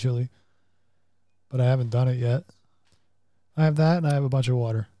hurricane chili. But I haven't done it yet. I have that and I have a bunch of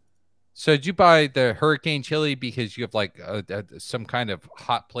water. So did you buy the hurricane chili because you have like some kind of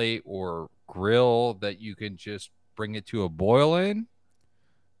hot plate or grill that you can just bring it to a boil in?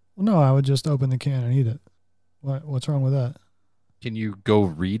 Well, no, I would just open the can and eat it. What's wrong with that? Can you go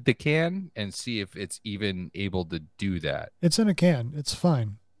read the can and see if it's even able to do that? It's in a can. It's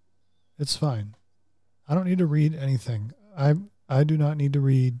fine. It's fine. I don't need to read anything. I do not need to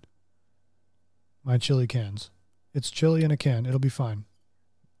read my chili cans. It's chili in a can. It'll be fine.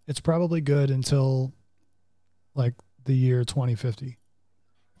 It's probably good until like the year 2050.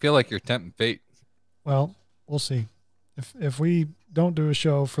 I feel like you're tempting fate. Well, we'll see. If we don't do a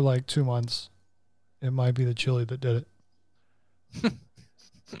show for like 2 months, it might be the chili that did it.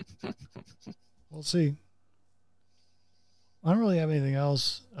 We'll see. I don't really have anything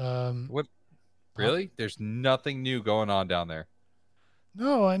else. What? Really? There's nothing new going on down there.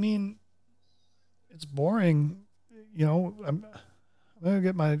 No, I mean, it's boring. I'm going to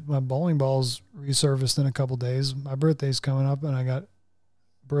get my bowling balls resurfaced in a couple days. My birthday's coming up and I got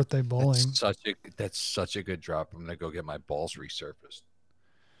birthday bowling. That's such a good drop. I'm going to go get my balls resurfaced.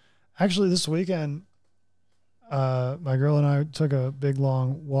 Actually, this weekend, my girl and I took a big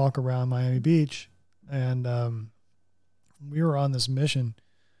long walk around Miami Beach, and we were on this mission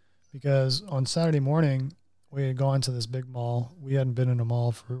because on Saturday morning we had gone to this big mall. We hadn't been in a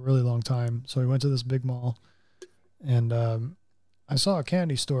mall for a really long time. So we went to this big mall, and I saw a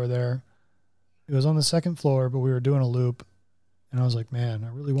candy store there. It was on the second floor, but we were doing a loop. And I was like, man,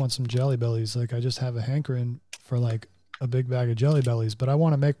 I really want some Jelly Bellies. Like, I just have a hankering for like a big bag of Jelly Bellies, but I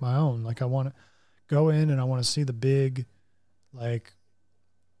want to make my own. Like, I want to go in and I want to see the big, like,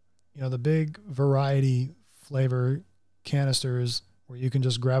 you know, the big variety flavor canisters where you can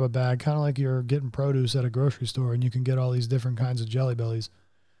just grab a bag, kind of like you're getting produce at a grocery store, and you can get all these different kinds of Jelly Bellies.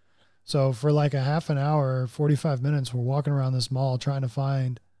 So for like a half an hour, 45 minutes, we're walking around this mall trying to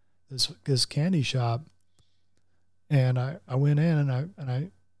find this candy shop. And I went in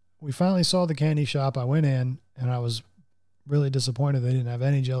and we finally saw the candy shop. I went in and I was really disappointed they didn't have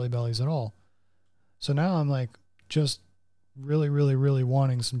any Jelly Bellies at all. So now I'm like just really, really, really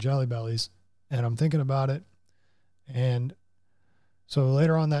wanting some Jelly Bellies, and I'm thinking about it. And so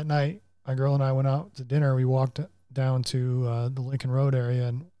later on that night, my girl and I went out to dinner. We walked down to the Lincoln Road area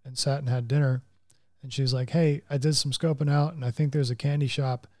and sat and had dinner. And she's like, hey, I did some scoping out and I think there's a candy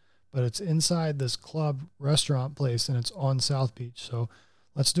shop, but it's inside this club restaurant place and it's on South Beach. So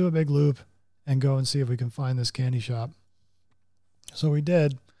let's do a big loop and go and see if we can find this candy shop. So we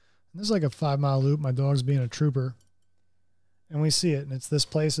did. And this is like a 5-mile loop. My dog's being a trooper. And we see it. And it's this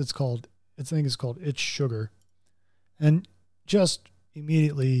place. I think it's called It's Sugar. And just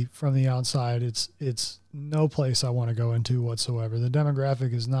immediately from the outside, it's no place I want to go into whatsoever. The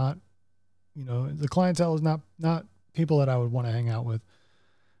demographic is not, you know, the clientele is not people that I would want to hang out with.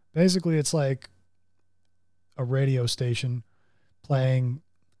 Basically, it's like a radio station playing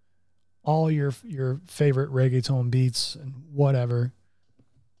all your favorite reggaeton beats and whatever.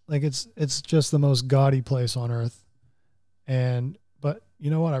 Like it's just the most gaudy place on earth. But you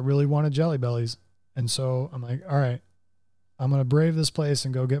know what? I really wanted Jelly Bellies. And so I'm like, all right, I'm going to brave this place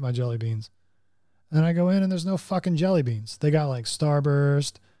and go get my jelly beans. And then I go in and there's no fucking jelly beans. They got like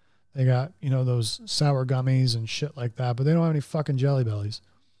Starburst. They got, you know, those sour gummies and shit like that, but they don't have any fucking Jelly Bellies.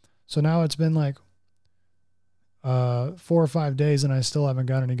 So now it's been like 4 or 5 days and I still haven't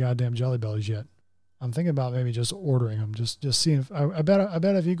got any goddamn Jelly Bellies yet. I'm thinking about maybe just ordering them, just seeing if I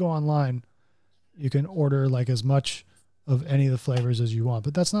bet if you go online, you can order like as much of any of the flavors as you want,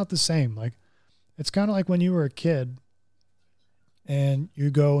 but that's not the same. Like, it's kind of like when you were a kid and you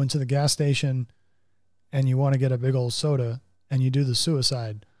go into the gas station and you want to get a big old soda and you do the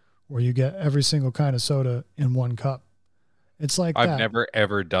suicide where you get every single kind of soda in one cup. It's like I've that. never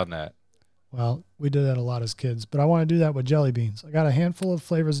ever done that. Well, we did that a lot as kids, but I want to do that with jelly beans. I got a handful of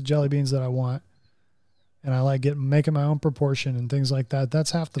flavors of jelly beans that I want, and I like making my own proportion and things like that.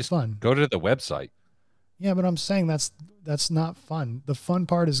 That's half the fun. Go to the website. Yeah, but I'm saying that's not fun. The fun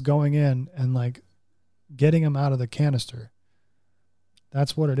part is going in and like getting them out of the canister.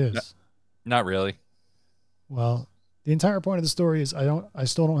 That's what it is. Not really. Well, the entire point of the story is I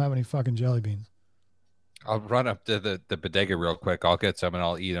still don't have any fucking jelly beans. I'll run up to the bodega real quick. I'll get some and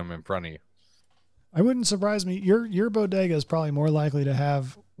I'll eat them in front of you. I wouldn't surprise me. Your bodega is probably more likely to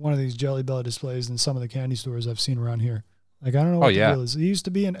have one of these Jelly Belly displays than some of the candy stores I've seen around here. Like, I don't know what the deal is. They used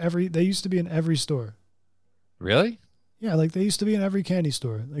to be in every store. Really? Yeah, like they used to be in every candy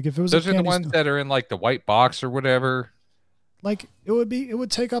store. Like if it was those are the ones that are in like the white box or whatever. Like it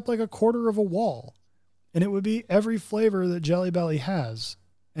would take up like a quarter of a wall, and it would be every flavor that Jelly Belly has,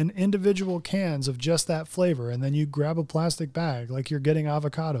 and individual cans of just that flavor, and then you grab a plastic bag like you're getting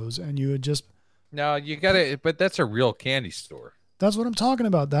avocados, and you would just. No, you got to, but that's a real candy store. That's what I'm talking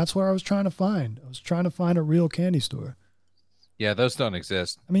about. That's where I was trying to find. I was trying to find a real candy store. Yeah, those don't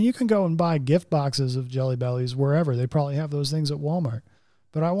exist. I mean, you can go and buy gift boxes of Jelly Bellies wherever. They probably have those things at Walmart.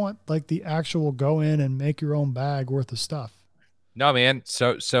 But I want like the actual go in and make your own bag worth of stuff. No, man.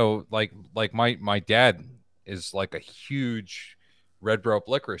 So like my dad is like a huge red rope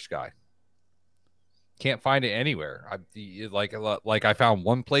licorice guy. Can't find it anywhere. I found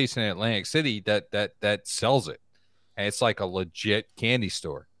one place in Atlantic City that sells it, and it's like a legit candy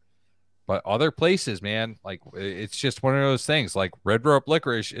store. But other places, man, like it's just one of those things. Like red rope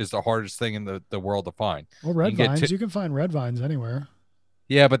licorice is the hardest thing in the world to find. Well, red vines, you can find red vines anywhere.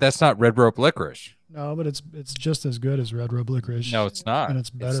 Yeah, but that's not red rope licorice. No, but it's just as good as red rope licorice. No, it's not. And it's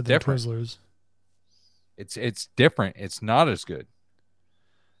better than different. Twizzlers. It's different. It's not as good.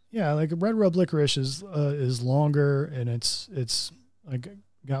 Yeah, like red rope licorice is longer and it's like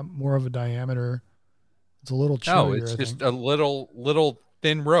got more of a diameter. It's a little chewier. No, it's just a little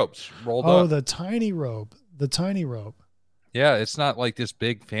thin ropes rolled up. Oh, the tiny rope. The tiny rope. Yeah, it's not like this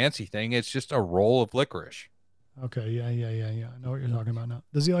big fancy thing. It's just a roll of licorice. Okay, yeah. I know what you're talking about now.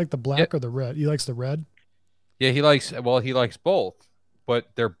 Does he like the black or the red? He likes the red? Yeah, he likes both,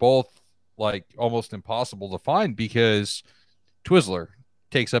 but they're both like almost impossible to find because Twizzler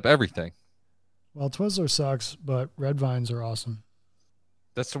takes up everything. Well, Twizzler sucks, but Red Vines are awesome.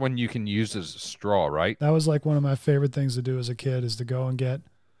 That's the one you can use as a straw, right? That was like one of my favorite things to do as a kid is to go and get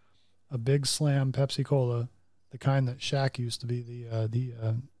a big slam Pepsi Cola, the kind that Shaq used to be the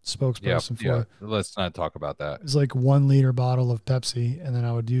spokesperson for. Yeah. Let's not talk about that. It was like 1 liter bottle of Pepsi, and then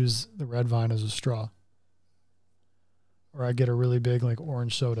I would use the Red Vine as a straw. Or I'd get a really big like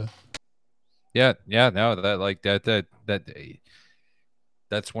orange soda. Yeah, no,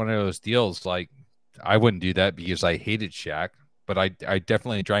 that's one of those deals. Like, I wouldn't do that because I hated Shaq, but I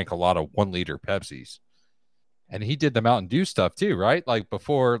definitely drank a lot of 1 liter Pepsis. And he did the Mountain Dew stuff too, right? Like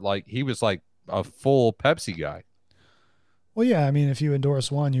before, like he was like a full Pepsi guy. Well, yeah, I mean, if you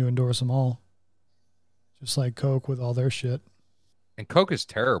endorse one, you endorse them all. Just like Coke with all their shit. And Coke is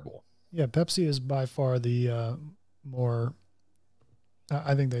terrible. Yeah, Pepsi is by far the more.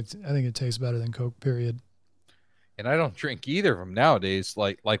 I think it tastes better than Coke. Period. And I don't drink either of them nowadays.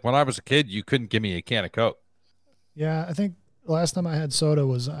 Like when I was a kid, you couldn't give me a can of Coke. Yeah, I think the last time I had soda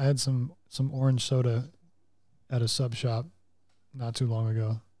was I had some orange soda at a sub shop not too long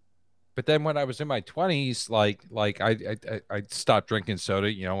ago. But then when I was in my 20s, like I stopped drinking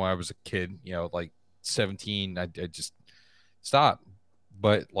soda. You know, when I was a kid, you know, like 17, I just stopped.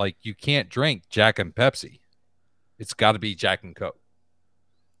 But like you can't drink Jack and Pepsi. It's got to be Jack and Coke.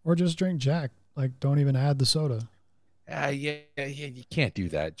 Or just drink Jack. Like, don't even add the soda. Yeah, you can't do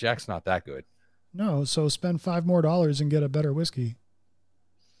that. Jack's not that good. No, so spend $5 more and get a better whiskey.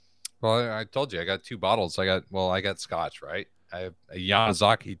 Well, I told you I got 2 bottles. I got Scotch, right? I have a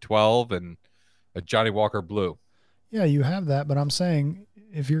Yamazaki 12 and a Johnny Walker Blue. Yeah, you have that, but I'm saying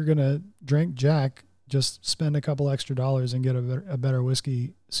if you're gonna drink Jack, just spend a couple extra dollars and get a better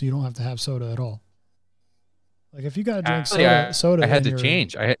whiskey, so you don't have to have soda at all. Like if you got to drink soda, I had to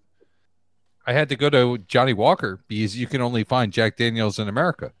change. I had to go to Johnny Walker because you can only find Jack Daniels in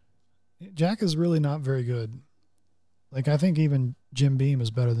America. Jack is really not very good. Like I think even Jim Beam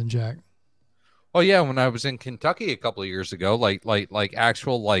is better than Jack. Oh yeah, when I was in Kentucky a couple of years ago, like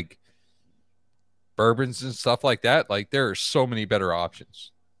actual like bourbons and stuff like that, like there are so many better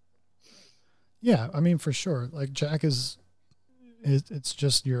options. Yeah, I mean for sure. Like Jack it's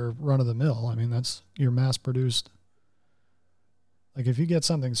just your run of the mill. I mean that's your mass produced. Like if you get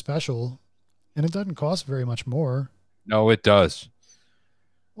something special, and it doesn't cost very much more. No, it does.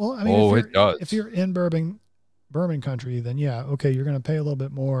 Well, I mean, it does. If you're in bourbon country, then yeah, okay, you're going to pay a little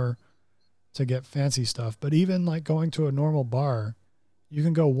bit more to get fancy stuff. But even like going to a normal bar, you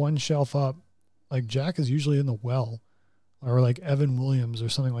can go one shelf up. Like Jack is usually in the Well, or like Evan Williams or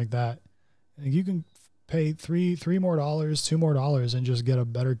something like that. And you can pay $2 more, and just get a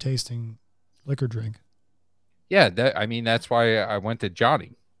better tasting liquor drink. Yeah, that's why I went to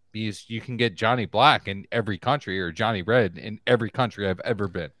Johnny, because you can get Johnny Black in every country or Johnny Red in every country I've ever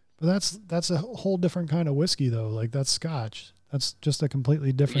been. But that's a whole different kind of whiskey though. Like that's Scotch. That's just a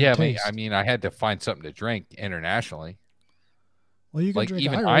completely different taste. I mean, I had to find something to drink internationally. Well, you can drink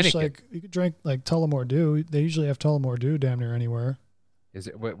even Irish. Heineken. Like you could drink like Tullamore Dew. They usually have Tullamore Dew damn near anywhere. Is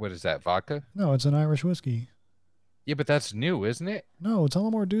it what is that, vodka? No, it's an Irish whiskey. Yeah, but that's new, isn't it? No,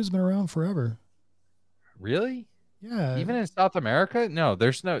 Tullamore Dew's been around forever. Really? Yeah. Even in South America? No,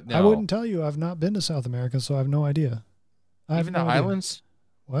 there's no. I wouldn't tell you. I've not been to South America, so I have no idea. Even the islands?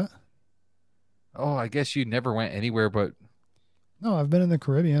 What? Oh, I guess you never went anywhere but. No, I've been in the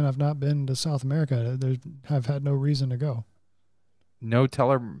Caribbean. I've not been to South America. I've had no reason to go. No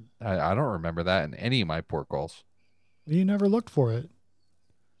teller. I don't remember that in any of my port calls. You never looked for it.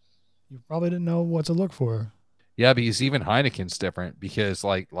 You probably didn't know what to look for. Yeah, because even Heineken's different. Because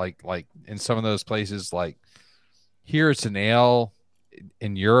like in some of those places, like here it's an ale.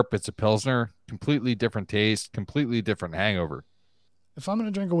 In Europe, it's a Pilsner. Completely different taste. Completely different hangover. If I'm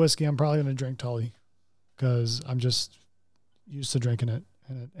going to drink a whiskey, I'm probably going to drink Tully because I'm just used to drinking it.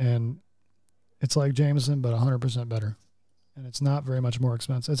 And it's like Jameson, but 100% better. And it's not very much more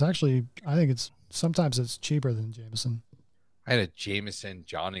expensive. It's actually, I think sometimes it's cheaper than Jameson. I had a Jameson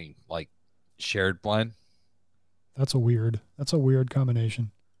Johnny like shared blend. That's a weird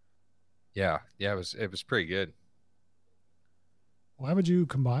combination. Yeah, it was pretty good. Why would you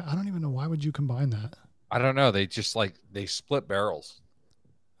combine? I don't even know why would you combine that. I don't know. They just they split barrels.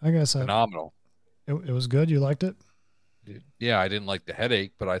 I guess phenomenal. It was good. You liked it? Yeah, I didn't like the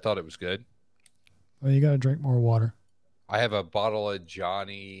headache, but I thought it was good. Well, you got to drink more water. I have a bottle of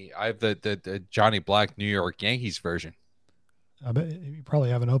Johnny. I have the Johnny Black New York Yankees version. I bet you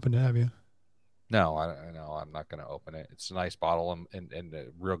probably haven't opened it, have you? No, I'm not going to open it. It's a nice bottle, and a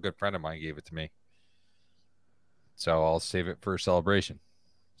real good friend of mine gave it to me. So I'll save it for a celebration.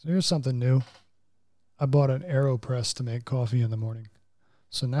 So here's something new. I bought an AeroPress to make coffee in the morning.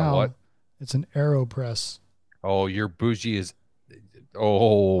 So now what? it's an AeroPress. Oh, your bougie is.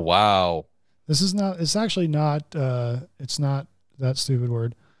 Oh, wow. This is not. It's actually not. It's not that stupid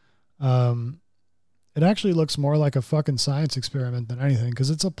word. It actually looks more like a fucking science experiment than anything because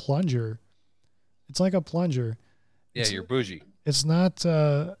it's a plunger. It's like a plunger. Yeah, you're bougie. It's not.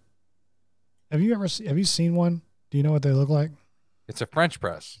 Have you seen one? Do you know what they look like? It's a French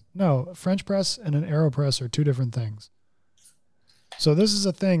press. No, a French press and an AeroPress are two different things. So this is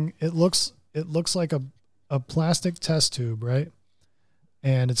a thing. It looks like a plastic test tube, right?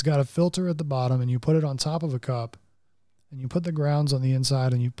 And it's got a filter at the bottom, and you put it on top of a cup, and you put the grounds on the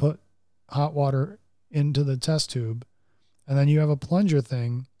inside, and you put hot water into the test tube, and then you have a plunger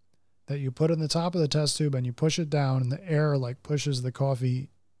thing that you put in the top of the test tube, and you push it down, and the air like pushes the coffee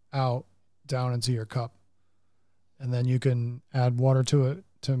out down into your cup. And then you can add water to it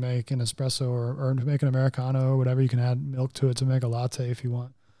to make an espresso or to make an Americano or whatever. You can add milk to it to make a latte if you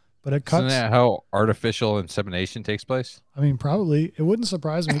want. But it cuts. Isn't that how artificial insemination takes place? I mean, probably. It wouldn't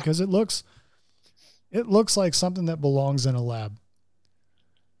surprise me because it looks like something that belongs in a lab.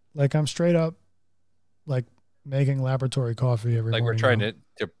 Like I'm straight up like making laboratory coffee every morning. Like we're trying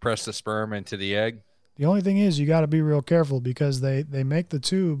to press the sperm into the egg. The only thing is you got to be real careful because they make the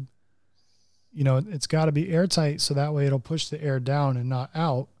tube, you know, it's got to be airtight so that way it'll push the air down and not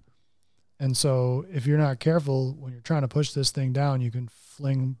out. And so if you're not careful when you're trying to push this thing down, you can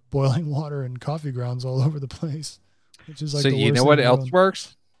fling boiling water and coffee grounds all over the place, which is like so the you worst know what thing in the else world.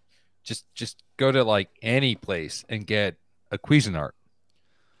 works? Just go to like any place and get a Cuisinart.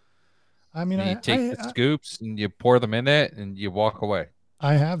 I mean, And you take the scoops and you pour them in it and you walk away.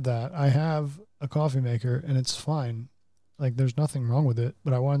 I have that. I have a coffee maker and it's fine. Like there's nothing wrong with it,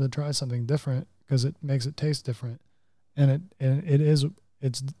 but I wanted to try something different because it makes it taste different. And it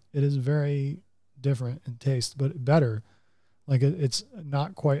is very different in taste, but better. Like it's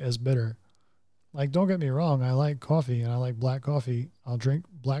not quite as bitter. Like don't get me wrong, I like coffee and I like black coffee. I'll drink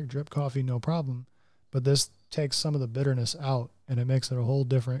black drip coffee no problem, but this takes some of the bitterness out and it makes it a whole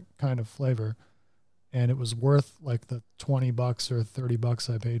different kind of flavor. And it was worth like the $20 or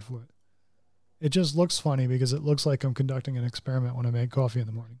 $30 I paid for it. It just looks funny because it looks like I'm conducting an experiment when I make coffee in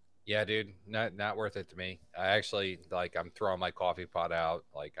the morning. Yeah, dude, not worth it to me. I actually I'm throwing my coffee pot out.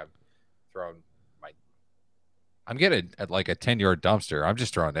 Like I'm getting at like a 10-yard dumpster. I'm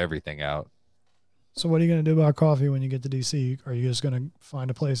just throwing everything out. So what are you going to do about coffee when you get to DC? Are you just going to find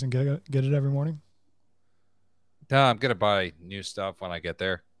a place and get it every morning? No, I'm gonna buy new stuff when I get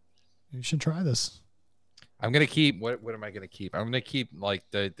there. You should try this. I'm gonna keep what am I gonna keep? I'm gonna keep like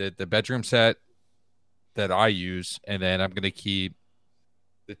the bedroom set that I use, and then I'm gonna keep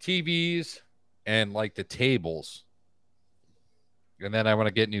the TVs and like the tables. And then I want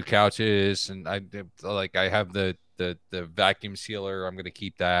to get new couches, and I have the vacuum sealer. I'm gonna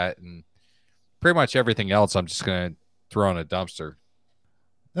keep that, and pretty much everything else I'm just gonna throw in a dumpster.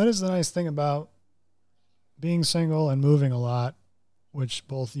 That is the nice thing about being single and moving a lot, which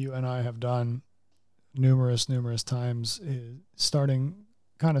both you and I have done numerous times, is starting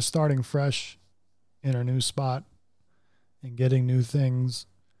fresh in a new spot and getting new things.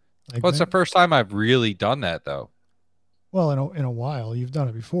 Like, Well, it's the first time I've really done that, though. Well, in a while. You've done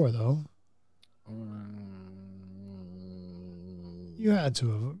it before, though. You had to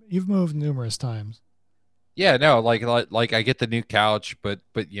have. You've moved numerous times. Yeah, no, like I get the new couch, but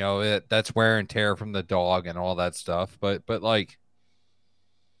you know that's wear and tear from the dog and all that stuff. But like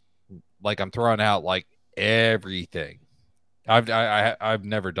I'm throwing out like everything. I've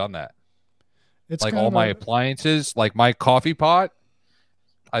never done that. It's like kind all of my appliances, like my coffee pot,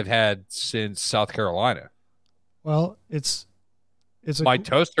 I've had since South Carolina. Well, it's my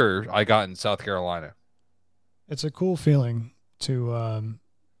toaster I got in South Carolina. It's a cool feeling to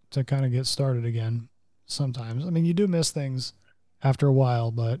kind of get started again. Sometimes, I mean, you do miss things after a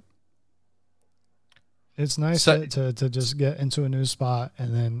while, but it's nice to just get into a new spot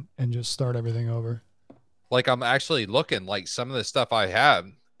and just start everything over. Like I'm actually looking, like some of the stuff I have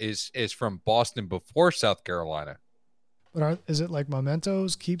is from Boston before South Carolina. But is it like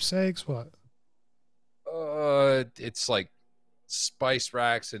mementos, keepsakes, what? It's like spice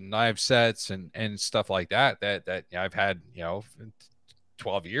racks and knife sets and stuff like that I've had,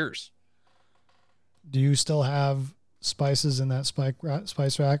 12 years. Do you still have spices in that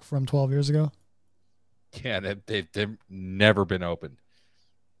spice rack from 12 years ago? Yeah, they've never been opened.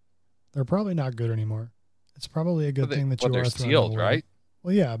 They're probably not good anymore. It's probably a good thing that you are they're sealed, right?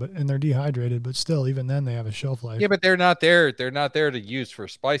 Well, yeah, and they're dehydrated, but still, even then, they have a shelf life. Yeah, but they're not there. They're not there to use for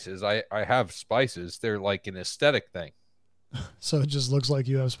spices. I have spices. They're like an aesthetic thing. So it just looks like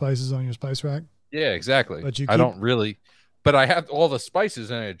you have spices on your spice rack. Yeah, exactly. But I don't really, but I have all the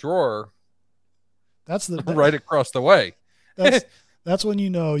spices in a drawer. That's right across the way. That's when you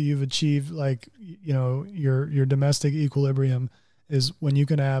know you've achieved, like, you know, your domestic equilibrium is when you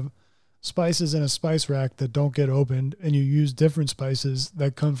can have spices in a spice rack that don't get opened, and you use different spices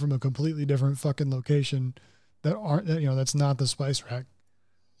that come from a completely different fucking location that aren't, you know, that's not the spice rack.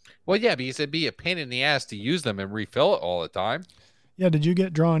 Well, yeah, because it'd be a pain in the ass to use them and refill it all the time. Yeah, did you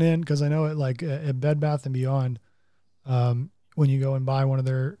get drawn in? Because I know it, like at Bed Bath and Beyond, when you go and buy one of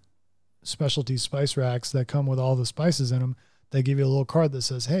their specialty spice racks that come with all the spices in them, they give you a little card that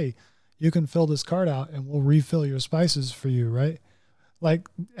says, hey, you can fill this card out and we'll refill your spices for you, right? Like,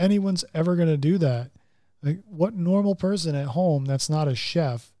 anyone's ever going to do that. Like, what normal person at home that's not a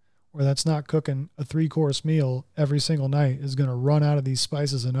chef or that's not cooking a 3-course meal every single night is going to run out of these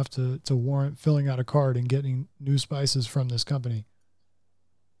spices enough to warrant filling out a card and getting new spices from this company?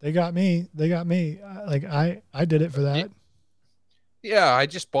 They got me. Like, I did it for that. Yeah, I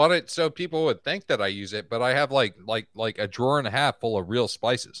just bought it so people would think that I use it, but I have like a drawer and a half full of real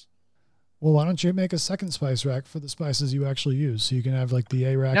spices. Well, why don't you make a second spice rack for the spices you actually use, so you can have like the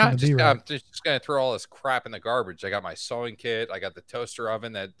A rack and the B rack? I'm just gonna throw all this crap in the garbage. I got my sewing kit. I got the toaster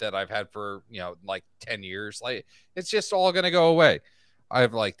oven that I've had for, you know, like 10 years. Like, it's just all gonna go away. I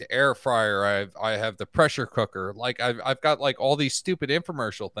have like the air fryer. I have the pressure cooker. Like, I've got like all these stupid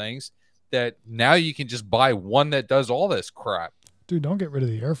infomercial things that now you can just buy one that does all this crap. Dude, don't get rid of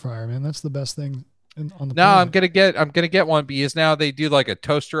the air fryer, man. That's the best thing on the No, planet. I'm gonna get one because now they do like a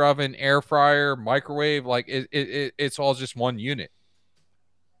toaster oven, air fryer, microwave. Like, it's all just one unit.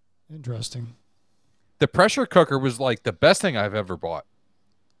 Interesting. The pressure cooker was like the best thing I've ever bought.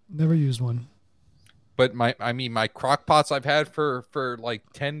 Never used one. But my crock pots I've had for like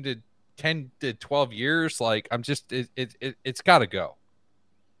 10 to 12 years. Like, I'm just, it's got to go.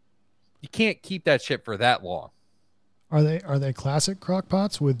 You can't keep that shit for that long. Are they classic crock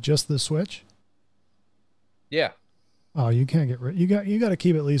pots with just the switch? Yeah. Oh, you can't get rid. You got to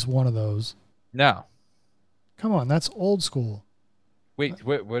keep at least one of those. No. Come on, that's old school. Wait,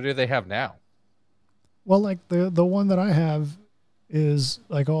 what do they have now? Well, like the one that I have is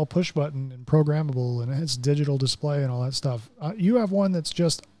like all push button and programmable, and it's digital display and all that stuff. You have one that's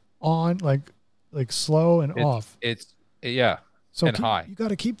just on, like slow and off. Yeah. So and high. You got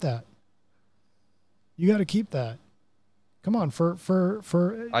to keep that. You got to keep that. Come on, for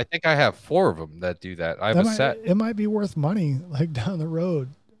I think I have 4 of them that do that. I have a set. It might be worth money, like down the road,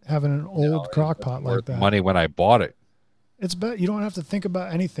 having an old crock pot like that. Money when I bought it. It's bet you don't have to think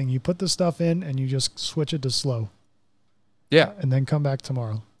about anything. You put the stuff in and you just switch it to slow. Yeah. And then come back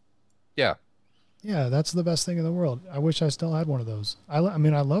tomorrow. Yeah. Yeah, that's the best thing in the world. I wish I still had one of those. I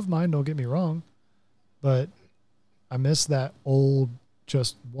mean, I love mine, don't get me wrong, but I miss that old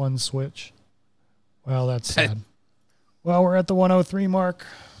just one switch. Well, that's sad. Well, we're at the 103 mark.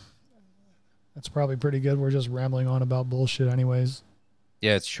 That's probably pretty good. We're just rambling on about bullshit anyways.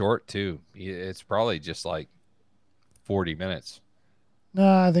 Yeah, it's short too. It's probably just like 40 minutes.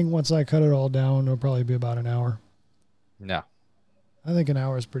 Nah, I think once I cut it all down, it'll probably be about an hour. No. I think an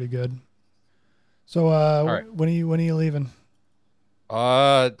hour is pretty good. So, right. when are you leaving?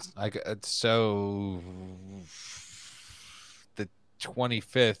 So the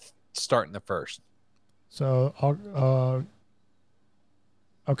 25th, starting the 1st. So,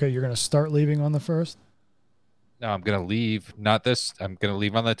 okay, you're going to start leaving on the 1st? No, I'm going to leave. Not this. I'm going to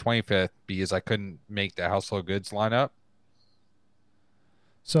leave on the 25th because I couldn't make the household goods line up.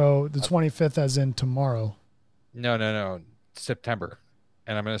 So the 25th as in tomorrow? No. September.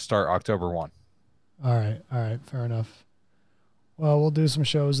 And I'm going to start October 1. All right. Fair enough. Well, we'll do some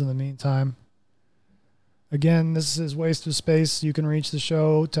shows in the meantime. Again, this is Waste of Space. You can reach the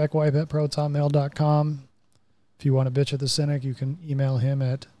show, techwipe@protonmail.com. If you want to bitch at the Cynic, you can email him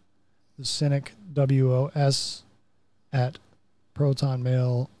at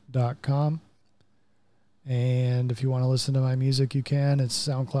thecynicwos@protonmail.com. And if you want to listen to my music, you can. It's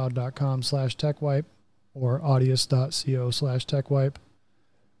soundcloud.com/techwipe or audius.co/techwipe.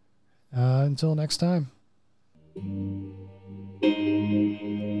 Until next time.